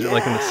and used it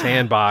like in the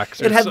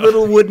sandbox. Or It had so.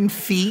 little wooden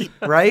feet,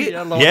 right?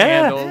 Yeah, little Yeah.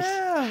 handles.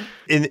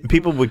 And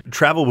people would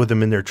travel with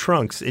them in their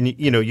trunks, and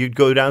you'd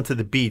go down to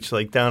the beach,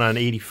 like down on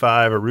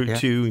 85 or Route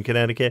 2 in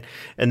Connecticut,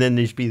 and then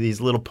there'd be these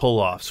little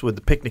pull-offs with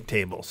the picnic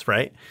tables,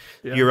 right?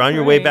 You're on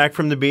your way Right. back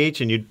from the beach,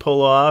 and you'd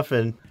pull off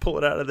and pull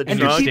it out of the And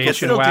do trunk. people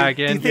station still wagon,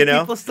 do you think you know?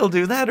 people still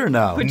do that or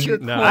no? Put your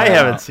No. corn, I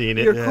haven't seen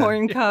it. your Yeah.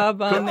 corn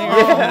cob on there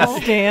on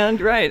the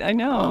stand. Right, I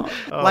know.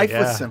 Life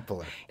yeah. was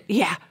simpler.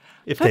 Yeah.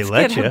 If they Let's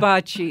let get you.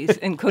 hibachis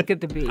and cook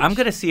at the beach. I'm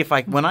going to see if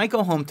when I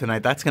go home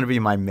tonight, that's going to be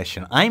my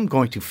mission. I'm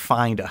going to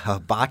find a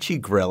hibachi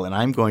grill, and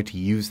I'm going to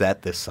use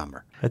that this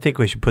summer. I think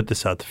we should put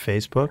this out to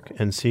Facebook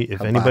and see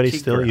if anybody Hibachi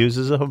still grill.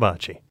 uses a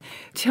hibachi.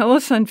 Tell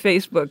us on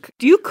Facebook,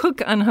 do you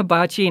cook on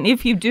hibachi? And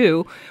if you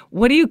do,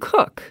 what do you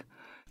cook?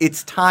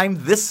 It's time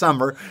this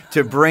summer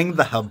to bring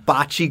the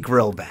hibachi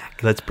grill back.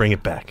 Let's bring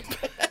it back.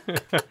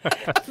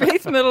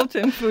 Faith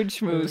Middleton Food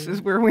Schmooze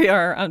is where we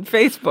are on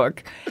Facebook,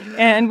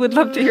 and we'd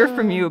love to hear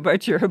from you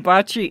about your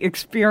hibachi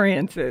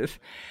experiences.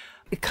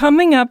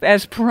 Coming up,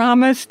 as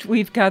promised,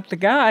 we've got the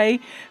guy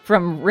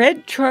from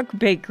Red Truck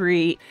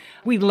Bakery.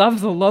 We love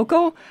the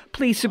local.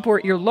 Please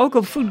support your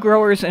local food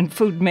growers and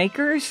food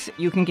makers.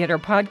 You can get our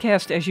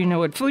podcast, as you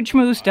know, at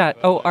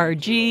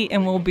foodschmooze.org,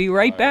 and we'll be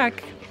right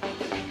back.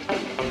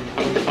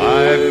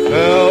 I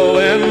fell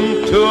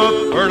into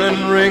a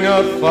burning ring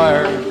of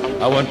fire.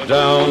 I went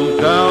down,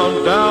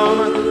 down,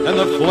 down, and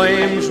the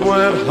flames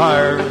went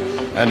higher.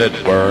 And it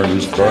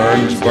burns,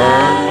 burns,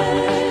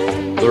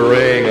 burns, the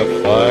ring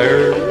of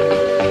fire,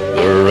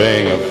 the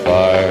ring of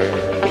fire.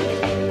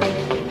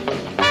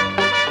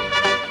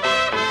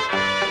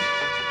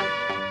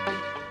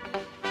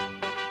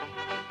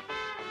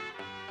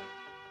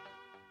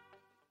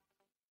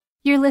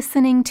 You're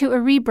listening to a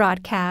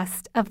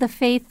rebroadcast of the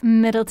Faith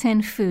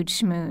Middleton Food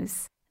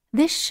Schmooze.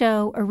 This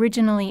show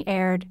originally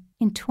aired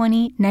in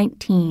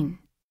 2019.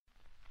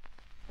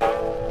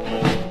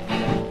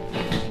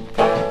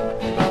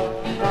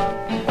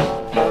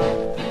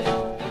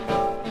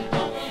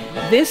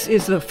 This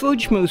is the Food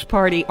Schmooze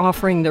Party,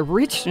 offering the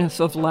richness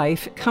of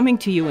life, coming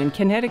to you in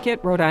Connecticut,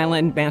 Rhode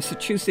Island,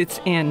 Massachusetts,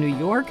 and New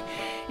York,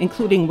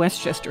 including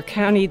Westchester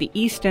County, the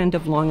East End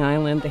of Long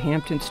Island, the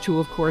Hamptons too,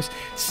 of course.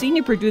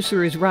 Senior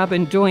producer is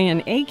Robin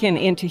Doyen-Aiken,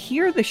 and to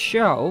hear the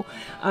show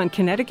on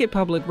Connecticut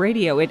Public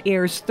Radio, it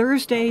airs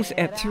Thursdays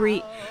at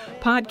 3.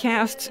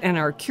 Podcasts and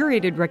our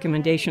curated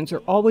recommendations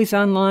are always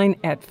online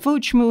at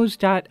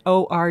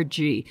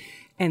foodschmooze.org.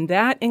 And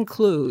that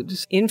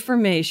includes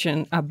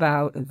information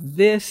about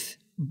this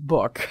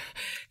book.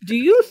 Do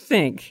you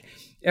think,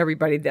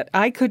 everybody, that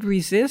I could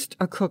resist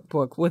a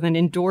cookbook with an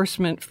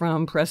endorsement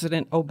from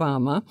President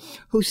Obama,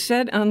 who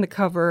said on the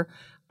cover,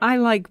 "I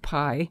like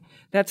pie.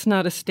 That's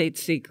not a state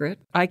secret.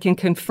 I can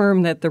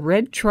confirm that the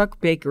Red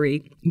Truck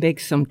Bakery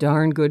makes some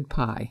darn good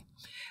pie."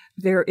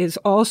 There is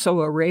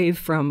also a rave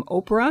from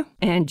Oprah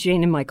and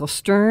Jane and Michael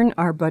Stern,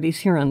 our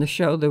buddies here on the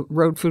show, the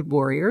Road Food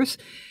Warriors.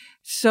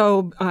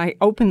 So I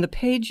opened the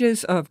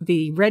pages of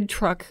the Red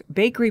Truck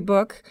Bakery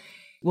book.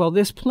 Well,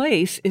 this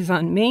place is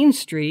on Main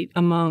Street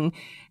among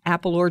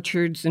apple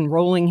orchards and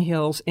rolling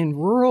hills in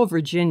rural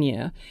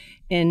Virginia.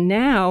 And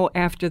now,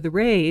 after the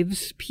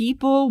raves,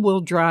 people will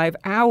drive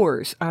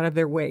hours out of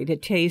their way to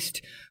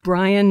taste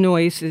Brian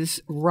Noyce's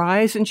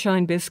Rise and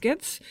Shine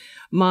biscuits,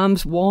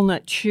 Mom's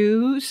Walnut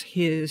Chews,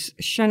 his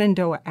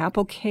Shenandoah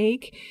apple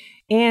cake,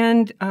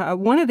 and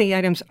one of the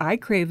items I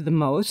crave the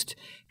most,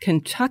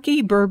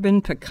 Kentucky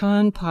bourbon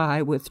pecan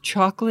pie with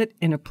chocolate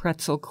in a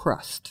pretzel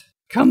crust.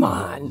 Come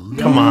on.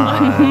 Come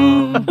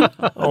on.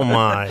 Oh,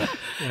 my.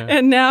 Yeah.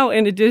 And now,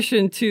 in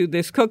addition to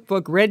this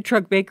cookbook, Red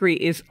Truck Bakery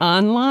is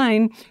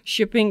online,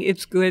 shipping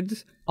its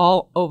goods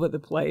all over the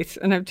place.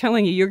 And I'm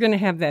telling you, you're going to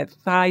have that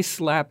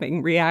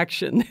thigh-slapping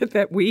reaction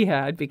that we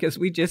had because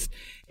we just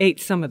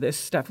ate some of this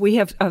stuff. We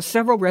have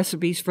several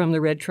recipes from the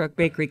Red Truck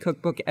Bakery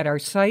cookbook at our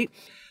site,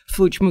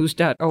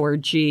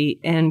 foodschmooze.org.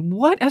 And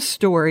what a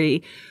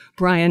story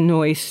Brian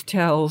Noyce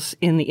tells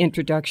in the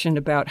introduction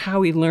about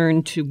how he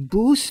learned to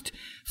boost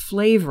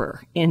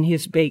flavor in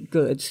his baked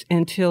goods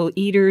until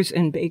eaters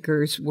and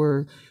bakers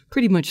were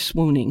pretty much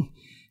swooning.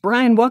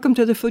 Brian, welcome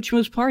to the Food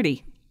Schmooze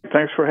Party.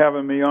 Thanks for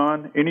having me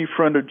on. Any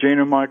friend of Jane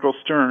and Michael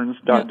Stern's, ...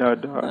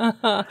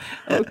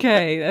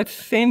 Okay, that's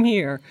same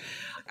here.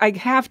 I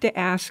have to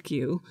ask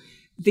you,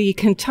 the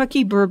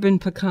Kentucky bourbon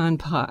pecan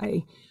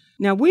pie.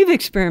 Now, we've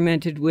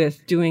experimented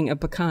with doing a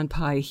pecan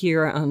pie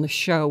here on the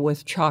show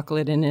with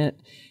chocolate in it.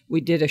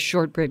 We did a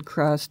shortbread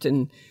crust,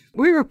 and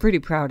we were pretty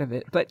proud of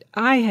it. But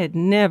I had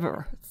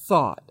never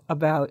thought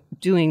about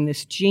doing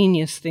this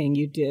genius thing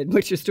you did,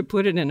 which is to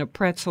put it in a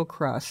pretzel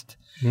crust,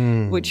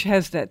 which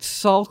has that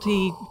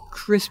salty,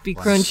 crispy,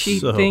 crunchy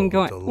thing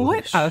going.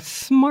 Delicious. What a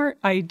smart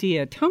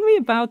idea. Tell me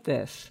about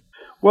this.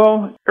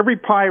 Well, every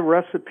pie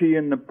recipe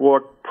in the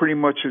book pretty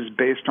much is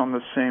based on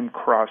the same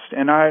crust,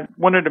 and I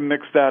wanted to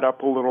mix that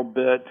up a little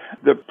bit.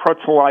 The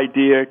pretzel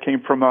idea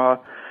came from a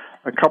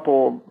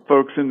couple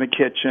folks in the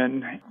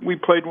kitchen. We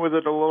played with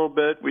it a little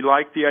bit. We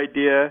liked the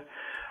idea.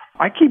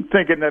 I keep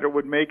thinking that it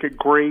would make a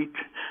great,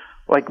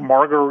 like,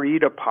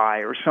 margarita pie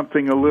or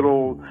something a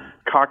little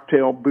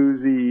cocktail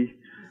boozy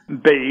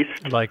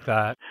based. Like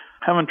that.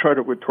 Haven't tried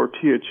it with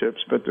tortilla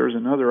chips, but there's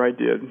another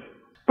idea.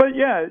 But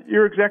yeah,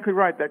 you're exactly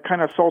right. That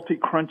kind of salty,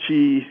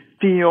 crunchy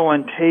feel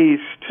and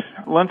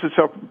taste lends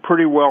itself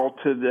pretty well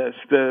to this.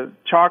 The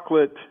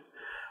chocolate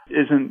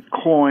isn't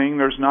cloying.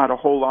 There's not a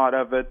whole lot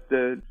of it.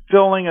 The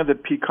filling of the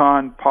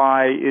pecan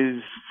pie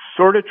is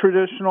sort of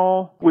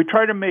traditional. We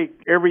try to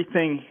make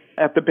everything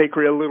at the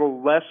bakery a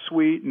little less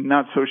sweet and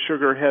not so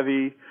sugar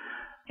heavy.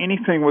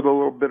 Anything with a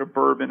little bit of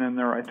bourbon in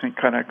there, I think,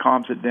 kind of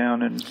calms it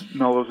down and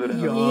mellows it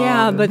out.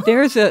 Yeah, but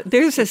there's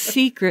a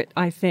secret,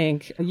 I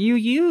think. You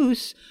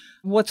use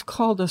what's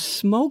called a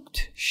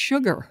smoked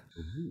sugar.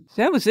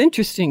 That was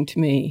interesting to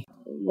me.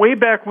 Way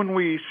back when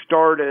we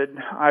started,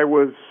 I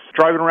was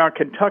driving around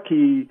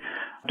Kentucky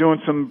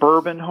doing some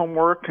bourbon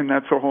homework, and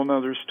that's a whole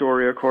nother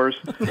story, of course.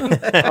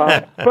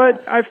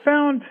 But I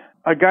found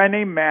a guy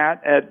named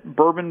Matt at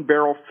Bourbon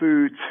Barrel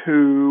Foods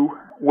who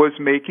was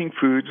making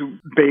foods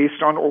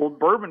based on old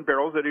bourbon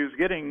barrels that he was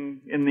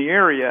getting in the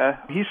area.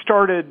 He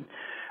started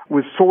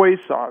with soy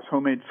sauce,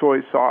 homemade soy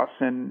sauce,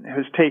 and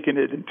has taken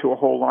it into a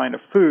whole line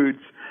of foods.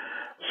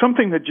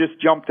 Something that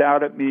just jumped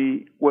out at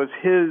me was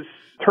his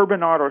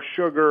turbinado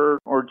sugar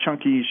or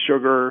chunky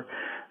sugar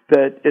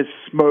that is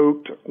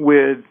smoked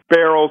with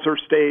barrels or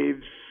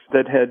staves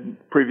that had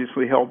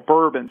previously held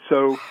bourbon.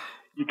 So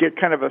you get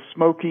kind of a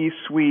smoky,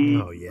 sweet,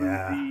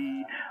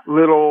 fruity,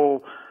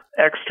 little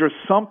extra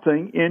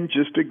something in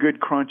just a good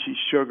crunchy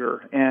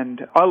sugar.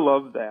 And I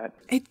love that.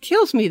 It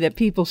kills me that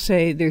people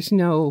say there's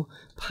no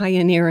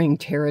pioneering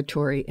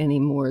territory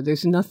anymore.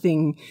 There's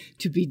nothing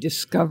to be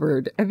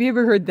discovered. Have you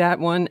ever heard that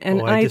one?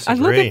 And I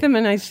look at them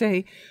and I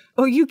say,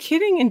 oh, you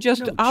kidding? In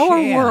just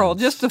our world,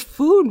 just the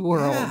food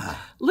world. Yeah.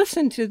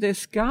 Listen to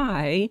this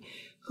guy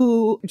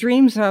who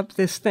dreams up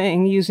this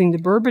thing using the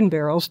bourbon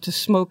barrels to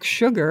smoke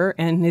sugar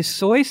and his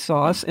soy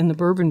sauce in the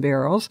bourbon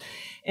barrels.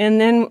 And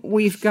then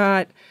we've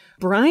got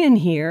Brian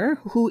here,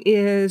 who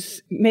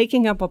is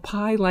making up a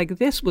pie like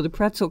this with a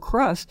pretzel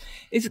crust.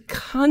 Is a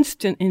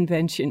constant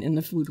invention in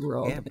the food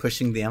world. Yeah,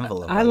 pushing the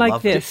envelope. I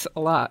like this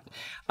a lot.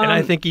 And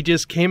I think he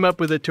just came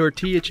up with a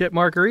tortilla chip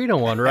margarita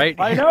one, right?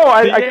 I know.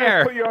 I got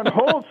to put you on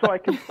hold so I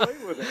can play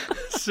with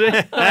it. See,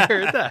 I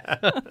heard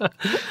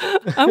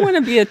that. I want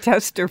to be a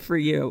tester for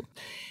you.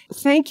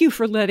 Thank you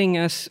for letting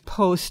us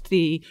post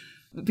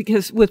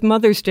because with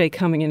Mother's Day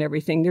coming and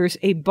everything, there's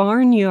a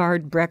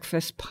barnyard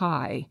breakfast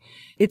pie.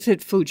 It's at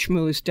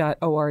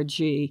foodschmooze.org.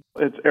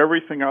 It's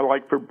everything I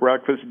like for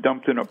breakfast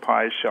dumped in a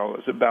pie shell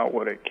is about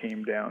what it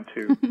came down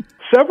to.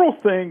 Several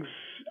things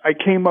I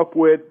came up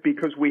with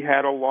because we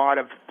had a lot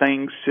of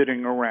things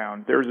sitting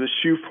around. There's a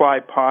shoe fly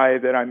pie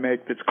that I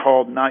make that's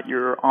called Not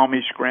Your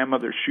Amish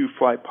Grandmother's Shoe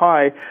Fly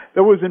Pie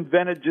that was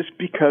invented just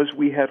because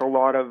we had a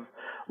lot of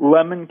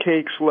lemon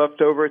cakes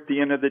left over at the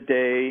end of the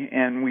day,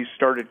 and we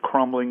started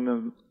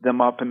crumbling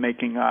them up and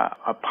making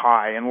a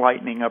pie and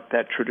lightening up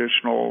that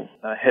traditional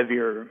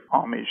heavier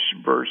Amish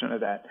version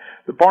of that.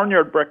 The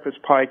barnyard breakfast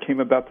pie came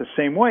about the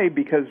same way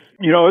because,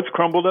 it's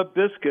crumbled up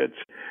biscuits,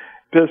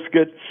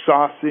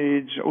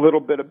 sausage, a little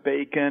bit of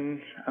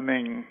bacon.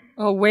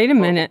 Oh, wait a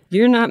minute.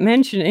 You're not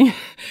mentioning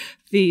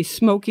the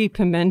smoky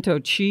pimento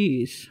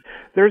cheese.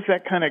 There's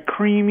that kind of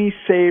creamy,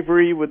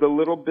 savory with a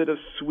little bit of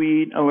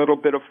sweet, a little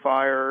bit of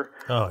fire.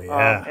 Oh,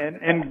 yeah.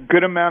 And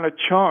good amount of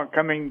chunk.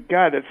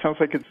 God, it sounds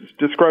like it's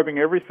describing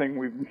everything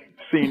we've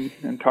seen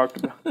and talked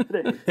about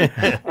today.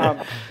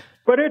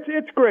 But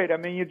it's great.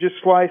 You just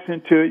slice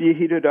into it, you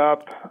heat it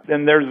up,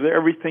 and there's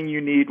everything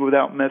you need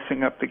without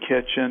messing up the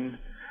kitchen.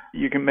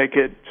 You can make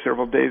it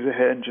several days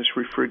ahead and just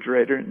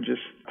refrigerate it and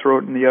just throw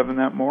it in the oven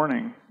that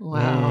morning.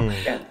 Wow.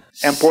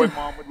 And boy,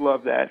 Mom would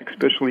love that,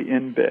 especially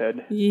in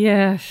bed.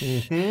 Yes.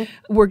 Mm-hmm.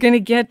 We're going to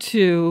get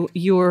to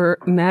your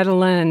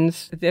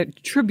Madeleines, the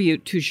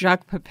tribute to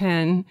Jacques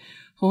Pepin,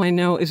 who I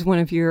know is one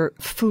of your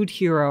food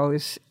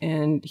heroes,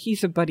 and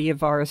he's a buddy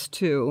of ours,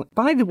 too.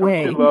 By the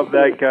way, I love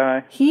that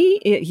guy. He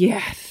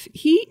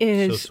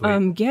is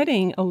so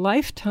getting a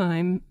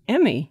Lifetime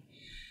Emmy.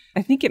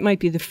 I think it might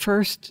be the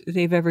first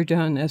they've ever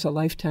done as a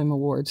Lifetime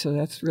Award, so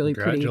that's really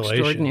pretty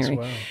extraordinary.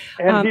 Wow.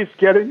 And he's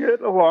getting it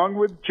along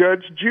with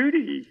Judge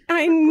Judy.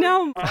 I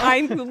know.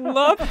 I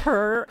love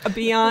her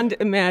beyond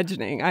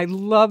imagining. I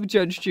love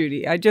Judge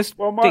Judy. I just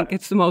think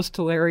it's the most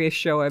hilarious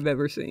show I've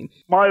ever seen.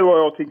 My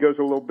loyalty goes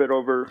a little bit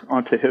over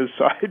onto his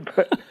side,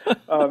 but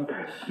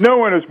no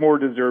one is more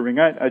deserving.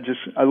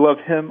 I love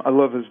him. I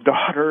love his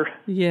daughter.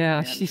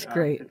 Yeah, she's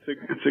great.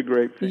 It's a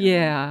great family.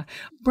 Yeah.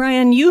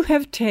 Brian, you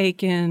have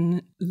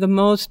taken the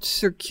most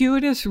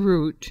circuitous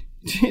route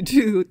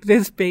to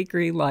this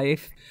bakery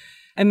life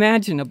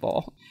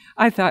imaginable.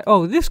 I thought,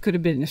 this could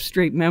have been a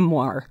straight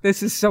memoir.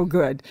 This is so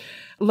good.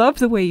 Love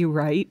the way you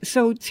write.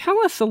 So tell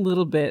us a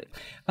little bit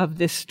of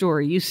this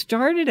story. You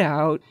started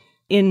out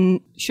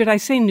in, should I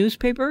say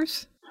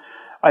newspapers?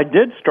 I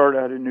did start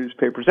out in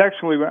newspapers.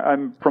 Actually,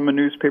 I'm from a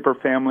newspaper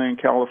family in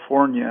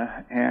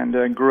California, and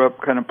I grew up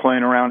kind of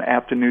playing around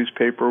at the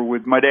newspaper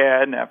with my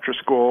dad and after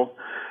school.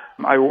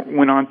 I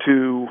went on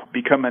to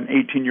become an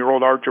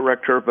 18-year-old art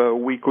director of a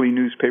weekly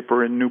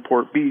newspaper in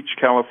Newport Beach,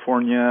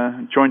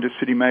 California, joined a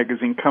City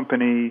Magazine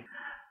company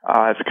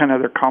as kind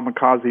of their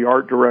kamikaze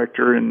art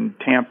director in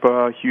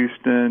Tampa,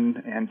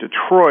 Houston, and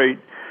Detroit,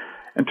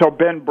 until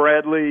Ben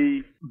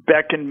Bradley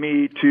beckoned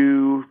me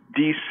to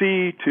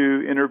D.C.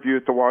 to interview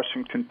at the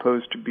Washington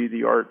Post to be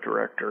the art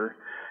director.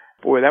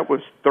 Boy, that was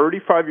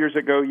 35 years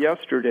ago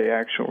yesterday,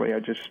 actually. I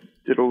just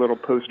did a little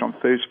post on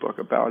Facebook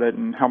about it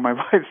and how my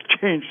life's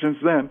changed since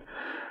then.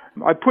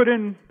 I put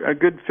in a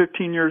good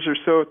 15 years or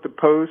so at the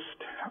Post.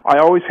 I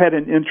always had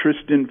an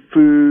interest in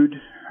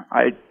food.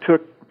 I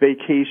took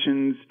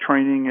vacations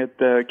training at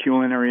the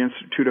Culinary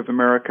Institute of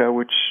America,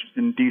 which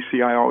in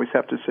D.C. I always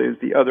have to say is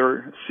the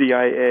other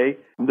CIA.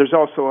 There's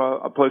also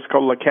a place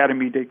called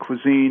l'Académie des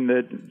Cuisines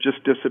that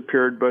just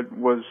disappeared but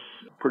was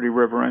pretty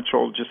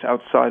reverential just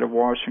outside of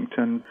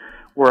Washington,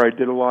 where I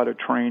did a lot of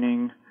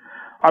training.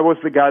 I was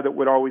the guy that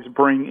would always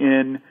bring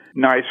in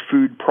nice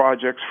food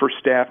projects for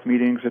staff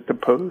meetings at the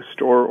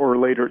Post or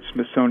later at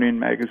Smithsonian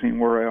Magazine,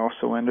 where I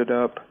also ended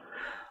up.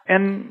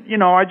 And,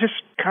 I just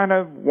kind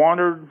of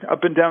wandered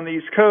up and down the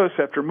East Coast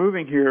after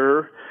moving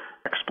here,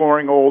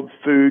 exploring old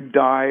food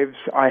dives.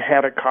 I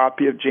had a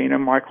copy of Jane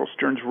and Michael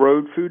Stern's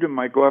Road Food in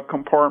my glove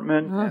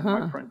compartment, and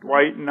my friend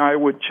Dwight and I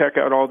would check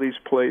out all these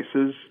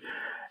places.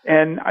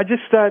 And I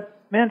just thought,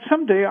 man,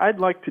 someday I'd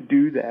like to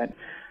do that.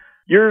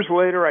 Years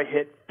later, I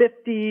hit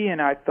 50,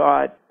 and I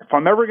thought, if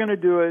I'm ever going to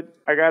do it,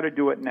 I got to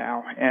do it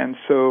now. And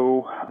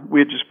so we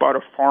had just bought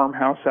a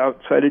farmhouse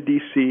outside of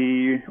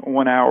D.C.,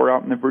 1 hour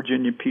out in the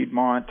Virginia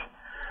Piedmont.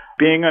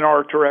 Being an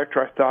art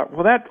director, I thought,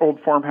 well, that old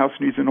farmhouse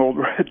needs an old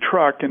red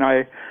truck. And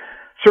I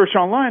searched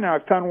online, and I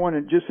found one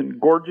in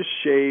gorgeous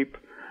shape.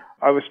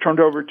 I was turned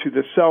over to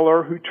the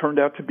seller, who turned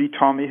out to be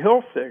Tommy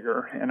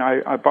Hilfiger. And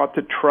I bought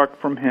the truck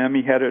from him.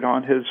 He had it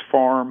on his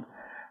farm.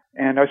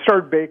 And I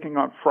started baking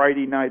on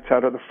Friday nights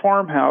out of the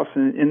farmhouse,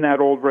 and in that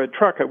old red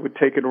truck, I would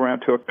take it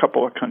around to a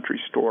couple of country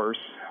stores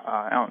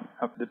out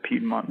up the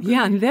Piedmont.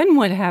 Yeah, and then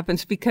what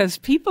happens? Because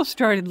people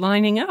started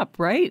lining up,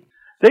 right?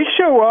 They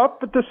show up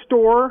at the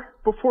store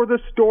before the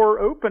store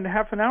opened,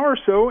 half an hour or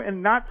so,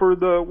 and not for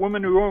the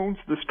woman who owns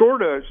the store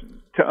to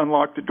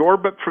unlock the door,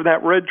 but for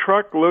that red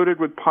truck loaded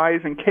with pies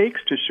and cakes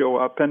to show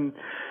up, and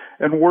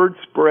word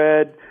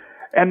spread.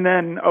 And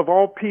then, of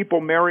all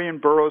people, Marion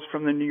Burroughs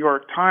from the New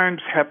York Times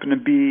happened to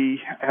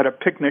be at a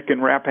picnic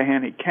in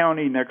Rappahannock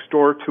County next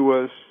door to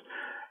us,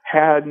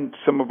 had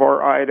some of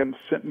our items,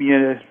 sent me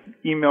an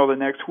email the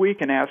next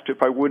week and asked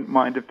if I wouldn't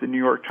mind if the New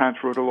York Times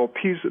wrote a little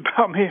piece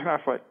about me. And I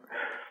was like,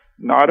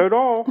 not at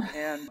all.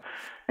 And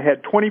I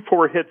had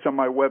 24 hits on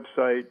my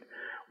website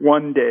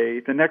one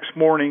day. The next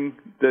morning,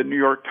 the New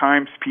York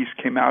Times piece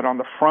came out on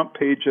the front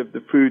page of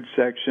the food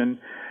section,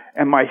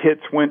 and my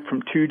hits went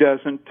from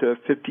 24 to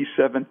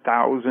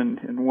 57,000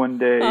 in one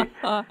day.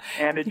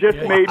 And it just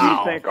made me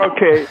think,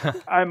 okay,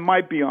 I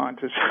might be on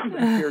to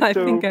something here. I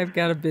think I've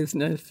got a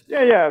business.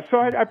 Yeah. So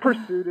I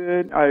pursued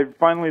it. I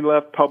finally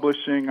left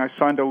publishing. I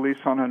signed a lease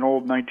on an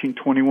old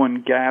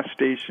 1921 gas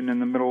station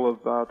in the middle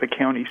of the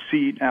county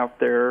seat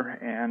out there.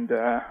 And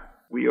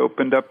we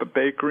opened up a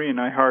bakery, and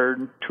I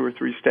hired 2 or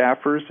 3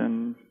 staffers,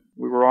 and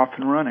we were off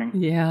and running.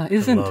 Yeah,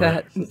 isn't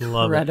that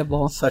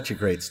incredible? Such a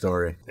great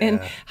story. And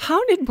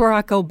how did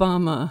Barack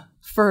Obama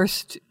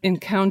first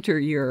encounter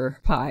your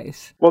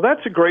pies? Well,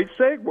 that's a great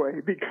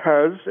segue,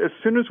 because as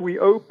soon as we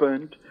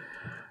opened,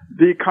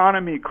 the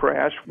economy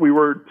crashed. We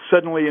were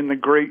suddenly in the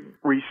Great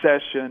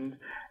Recession.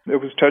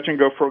 It was touch and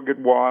go for a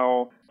good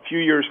while. A few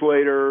years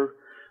later,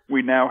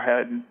 we now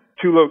had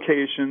 2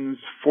 locations,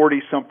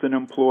 40-something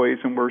employees,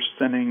 and we're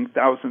sending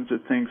thousands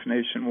of things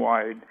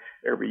nationwide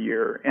every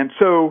year. And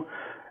so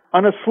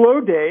on a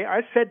slow day,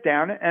 I sat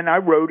down and I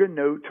wrote a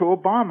note to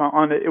Obama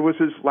on it. It was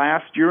his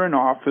last year in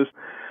office.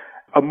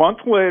 A month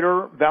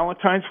later,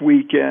 Valentine's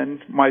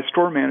weekend, my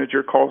store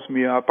manager calls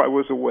me up. I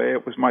was away.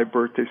 It was my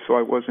birthday, so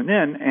I wasn't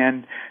in.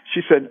 And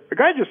she said, a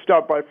guy just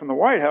stopped by from the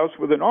White House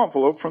with an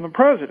envelope from the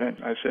president.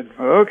 I said,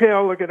 okay,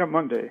 I'll look at it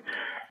Monday.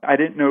 I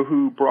didn't know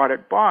who brought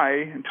it by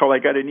until I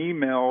got an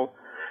email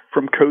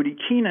from Cody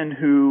Keenan,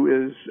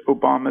 who is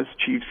Obama's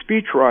chief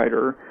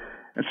speechwriter.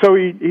 And so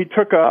he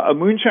took a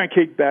moonshine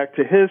cake back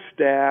to his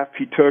staff.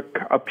 He took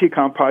a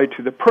pecan pie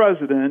to the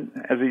president,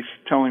 as he's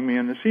telling me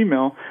in this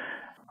email.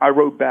 I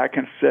wrote back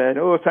and said,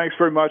 oh, thanks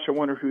very much. I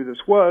wonder who this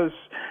was.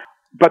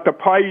 But the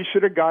pie you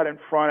should have got in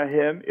front of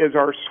him is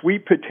our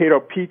sweet potato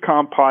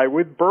pecan pie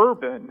with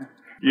bourbon.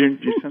 You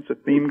sense a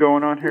theme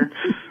going on here?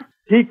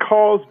 He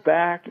calls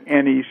back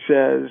and he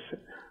says,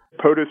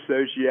 POTUS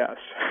says yes.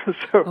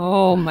 So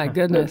oh my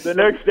goodness! The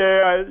next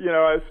day,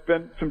 I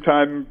spent some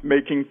time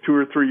making 2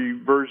 or 3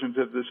 versions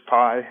of this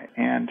pie,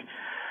 and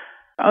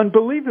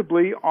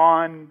unbelievably,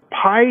 on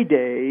Pie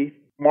Day,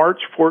 March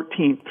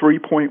 14th,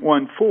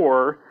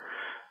 3.14,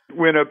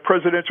 when a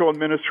presidential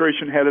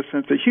administration had a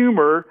sense of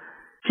humor,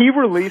 he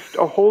released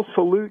a whole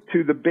salute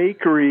to the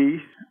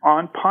bakery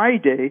on Pie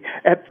Day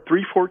at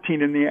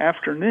 3:14 in the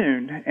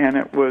afternoon, and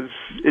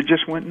it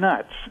just went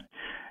nuts.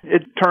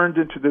 It turned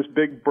into this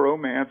big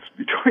bromance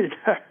between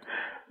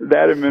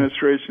that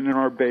administration and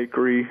our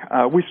bakery.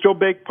 We still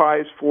bake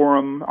pies for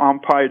them. On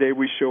Pie Day,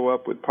 we show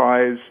up with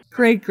pies.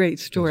 Great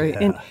story. Yeah.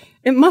 And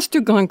it must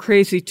have gone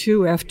crazy,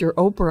 too, after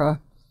Oprah.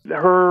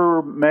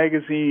 Her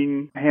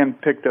magazine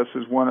handpicked us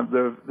as one of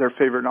their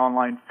favorite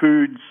online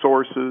food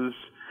sources,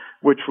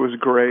 which was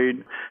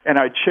great. And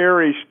I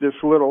cherish this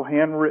little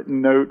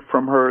handwritten note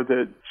from her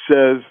that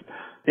says,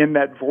 in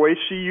that voice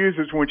she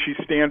uses when she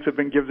stands up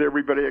and gives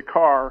everybody a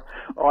car,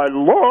 I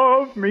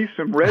love me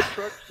some Red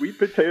Truck sweet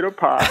potato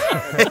pie.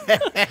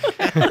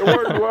 The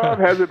word love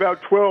has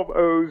about 12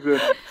 O's in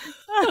it.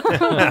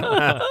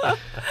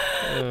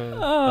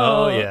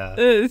 Oh, yeah.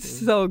 It's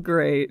so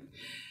great.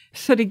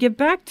 So to get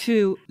back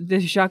to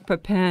the Jacques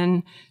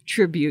Pepin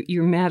tribute,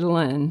 your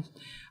Madeleine,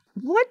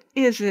 what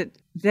is it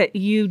that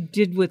you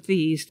did with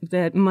these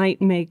that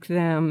might make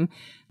them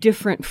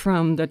different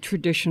from the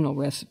traditional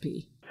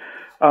recipe?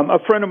 A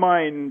friend of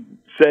mine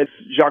said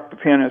Jacques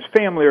Pepin and his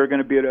family are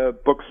going to be at a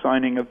book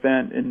signing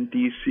event in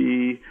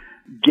D.C.,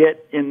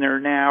 get in there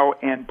now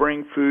and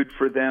bring food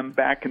for them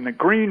back in the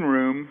green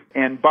room.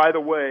 And by the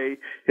way,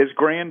 his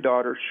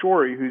granddaughter,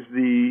 Shori, who's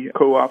the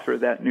co-author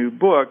of that new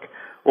book,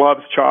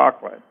 loves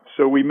chocolate.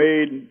 So we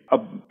made a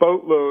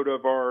boatload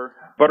of our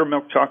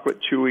buttermilk chocolate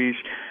chewies.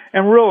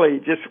 And really,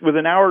 just with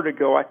an hour to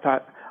go, I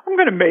thought, I'm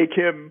going to make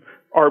him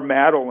our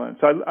madeleines.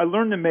 I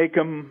learned to make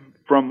them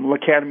from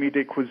L'Académie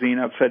des Cuisines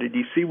outside of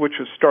D.C., which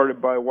was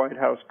started by a White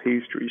House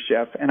pastry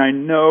chef. And I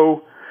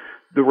know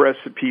the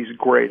recipe's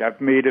great. I've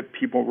made it.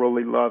 People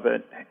really love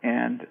it.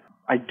 And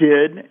I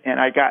did, and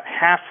I got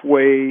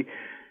halfway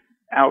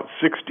out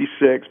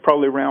 66,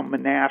 probably around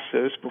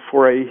Manassas,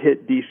 before I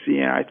hit D.C.,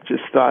 and I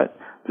just thought,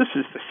 this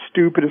is the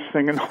stupidest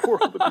thing in the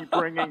world to be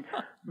bringing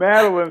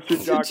madeleines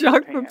to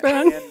Jacques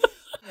Pepin. And,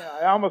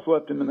 I almost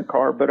left him in the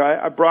car, but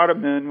I brought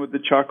him in with the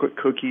chocolate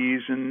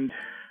cookies, and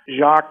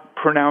Jacques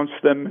pronounced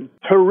them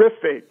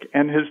terrific,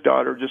 and his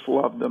daughter just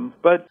loved them.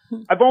 But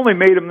I've only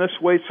made them this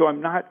way, so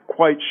I'm not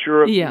quite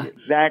sure of the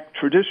exact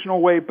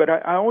traditional way, but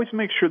I always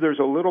make sure there's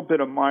a little bit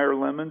of Meyer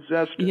lemon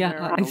zest in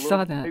there. I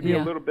saw that. Maybe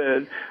a little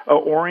bit of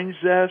orange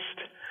zest.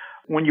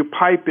 When you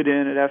pipe it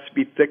in, it has to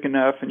be thick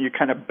enough, and you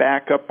kind of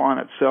back up on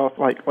itself,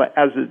 like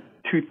as a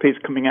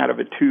toothpaste coming out of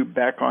a tube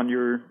back on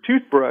your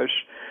toothbrush.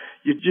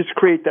 You just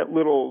create that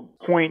little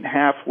point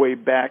halfway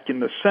back in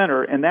the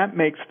center, and that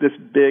makes this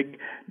big,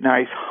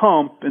 nice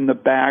hump in the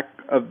back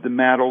of the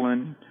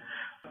madeleine,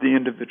 the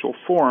individual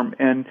form.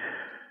 And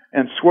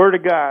swear to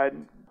God,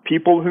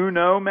 people who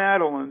know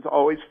madeleines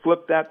always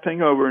flip that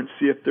thing over and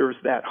see if there's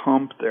that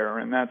hump there.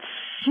 And that's,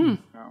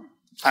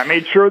 I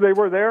made sure they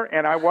were there,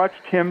 and I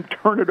watched him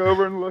turn it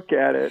over and look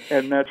at it,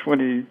 and that's when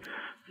he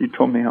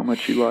told me how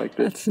much he liked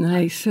it. That's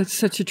nice. That's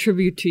such a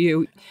tribute to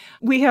you.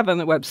 We have on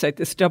the website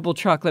this double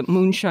chocolate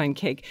moonshine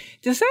cake.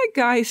 Does that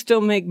guy still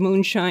make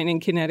moonshine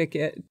in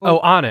Connecticut? Oh,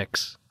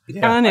 Onyx.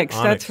 Yeah. Onyx,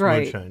 that's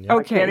right. Moonshine, yeah.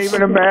 Okay. I can't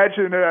even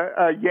imagine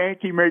a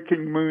Yankee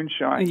making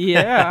moonshine.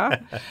 Yeah.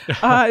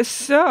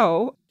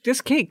 So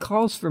this cake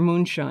calls for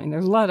moonshine.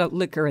 There's a lot of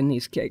liquor in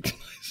these cakes.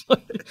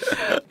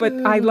 But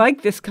I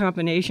like this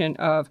combination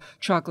of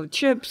chocolate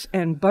chips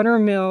and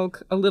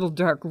buttermilk, a little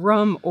dark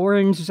rum,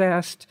 orange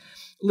zest,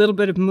 a little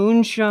bit of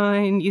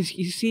moonshine. You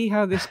see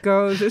how this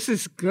goes? This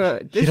is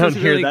good. This you don't is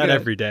hear really that good.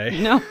 every day.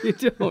 No, you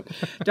don't.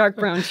 Dark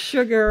brown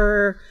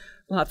sugar,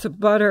 lots of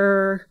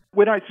butter.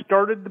 When I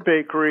started the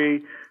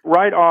bakery,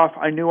 right off,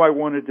 I knew I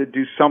wanted to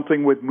do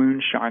something with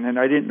moonshine, and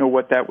I didn't know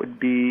what that would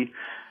be.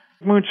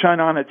 Moonshine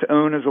on its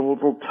own is a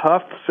little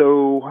tough,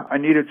 so I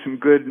needed some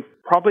good,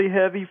 probably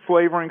heavy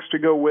flavorings to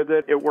go with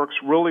it. It works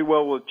really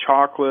well with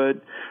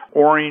chocolate.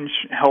 Orange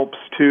helps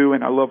too,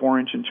 and I love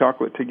orange and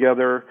chocolate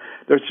together.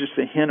 There's just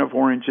a hint of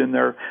orange in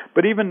there.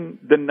 But even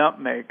the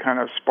nutmeg kind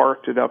of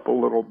sparked it up a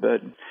little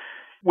bit.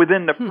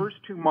 Within the first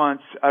 2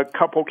 months, a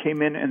couple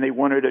came in and they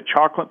wanted a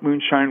chocolate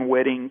moonshine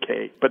wedding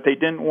cake, but they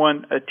didn't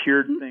want a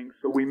tiered thing,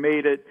 so we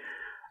made it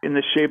in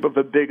the shape of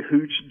a big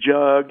hooch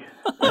jug,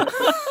 with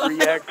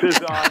 3 X's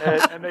on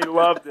it, and they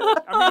loved it.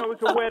 I mean, it was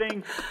a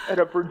wedding at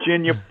a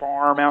Virginia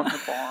farm out in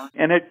the barn,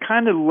 and it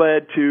kind of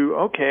led to,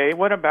 okay,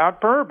 what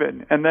about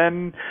bourbon? And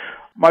then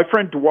my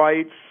friend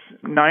Dwight's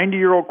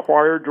 90-year-old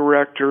choir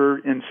director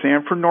in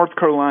Sanford, North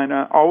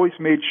Carolina, always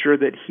made sure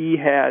that he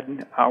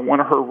had one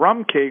of her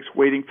rum cakes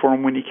waiting for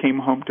him when he came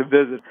home to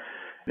visit,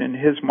 and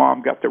his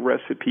mom got the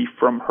recipe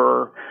from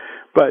her.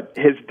 But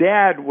his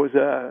dad was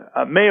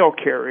a mail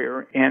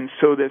carrier, and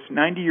so this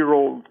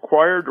 90-year-old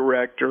choir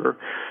director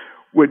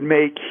would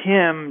make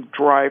him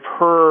drive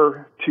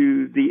her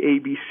to the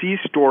ABC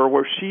store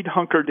where she'd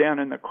hunker down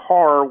in the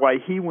car while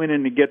he went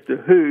in to get the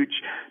hooch,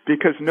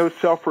 because no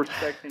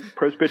self-respecting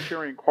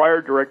Presbyterian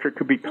choir director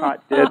could be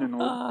caught dead in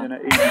an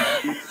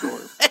ABC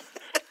store.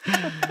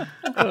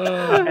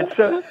 And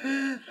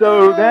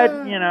so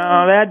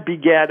that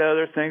begat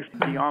other things.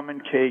 The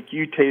almond cake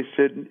you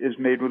tasted is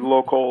made with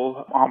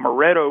local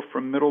amaretto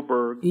from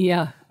Middleburg.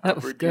 Yeah, that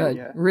was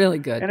Virginia. Good. Really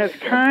good. And it's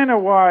kind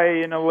of why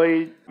in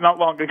a not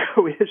long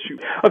ago issue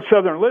of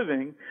Southern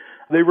Living,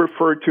 they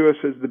referred to us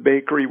as the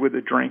bakery with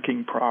a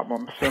drinking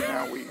problem. So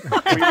now we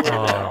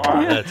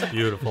that's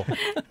beautiful.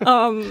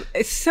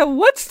 So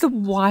what's the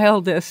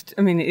wildest?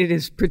 I mean, it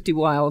is pretty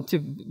wild to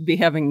be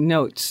having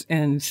notes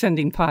and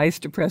sending pies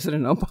to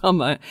President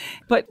Obama.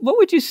 But what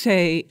would you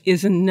say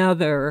is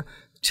another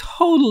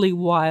totally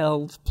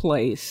wild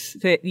place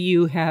that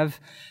you have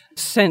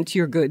sent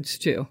your goods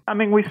to? I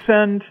mean, we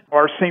send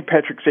our St.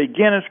 Patrick's Day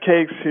Guinness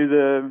cakes to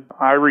the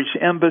Irish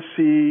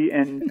Embassy,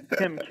 and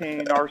Tim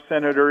Kaine, our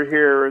senator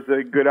here, is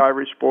a good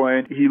Irish boy,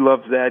 and he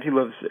loves that. He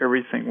loves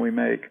everything we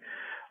make.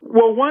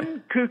 Well,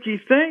 one kooky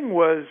thing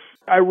was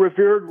I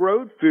revered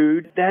road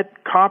food.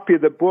 That copy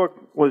of the book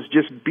was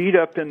just beat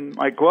up in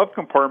my glove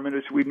compartment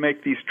as we'd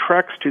make these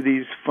treks to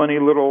these funny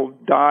little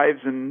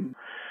dives and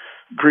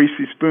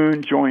greasy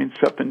spoon joints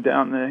up and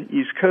down the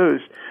East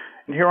Coast.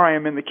 And here I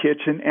am in the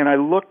kitchen, and I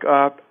look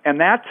up, and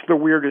that's the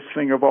weirdest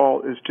thing of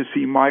all, is to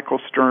see Michael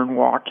Stern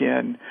walk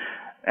in.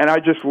 And I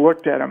just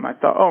looked at him. I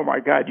thought, oh, my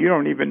God, you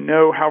don't even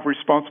know how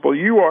responsible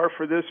you are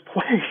for this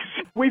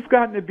place. We've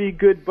gotten to be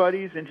good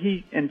buddies, and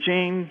he and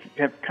Jane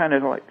have kind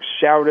of like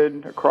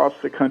shouted across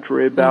the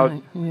country about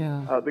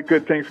the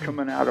good things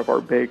coming out of our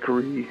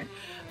bakery.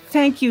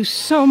 Thank you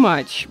so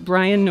much,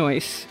 Brian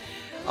Noyce,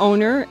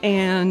 owner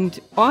and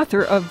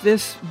author of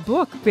this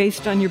book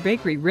based on your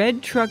bakery,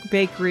 Red Truck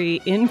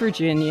Bakery in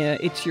Virginia.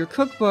 It's your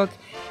cookbook,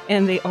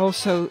 and they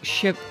also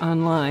ship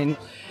online.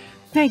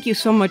 Thank you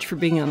so much for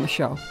being on the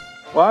show.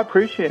 Well, I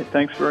appreciate it.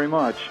 Thanks very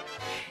much.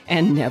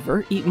 And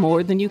never eat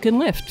more than you can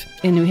lift.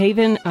 In New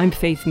Haven, I'm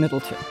Faith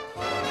Middleton.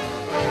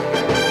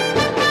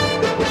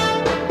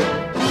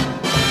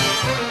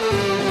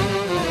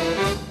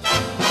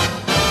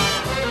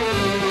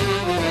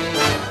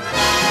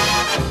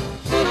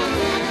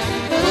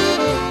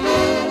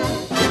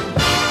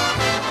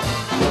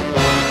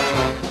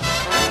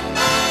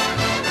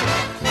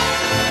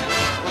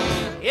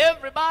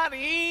 Everybody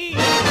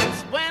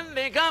eats when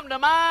they come to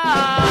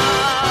my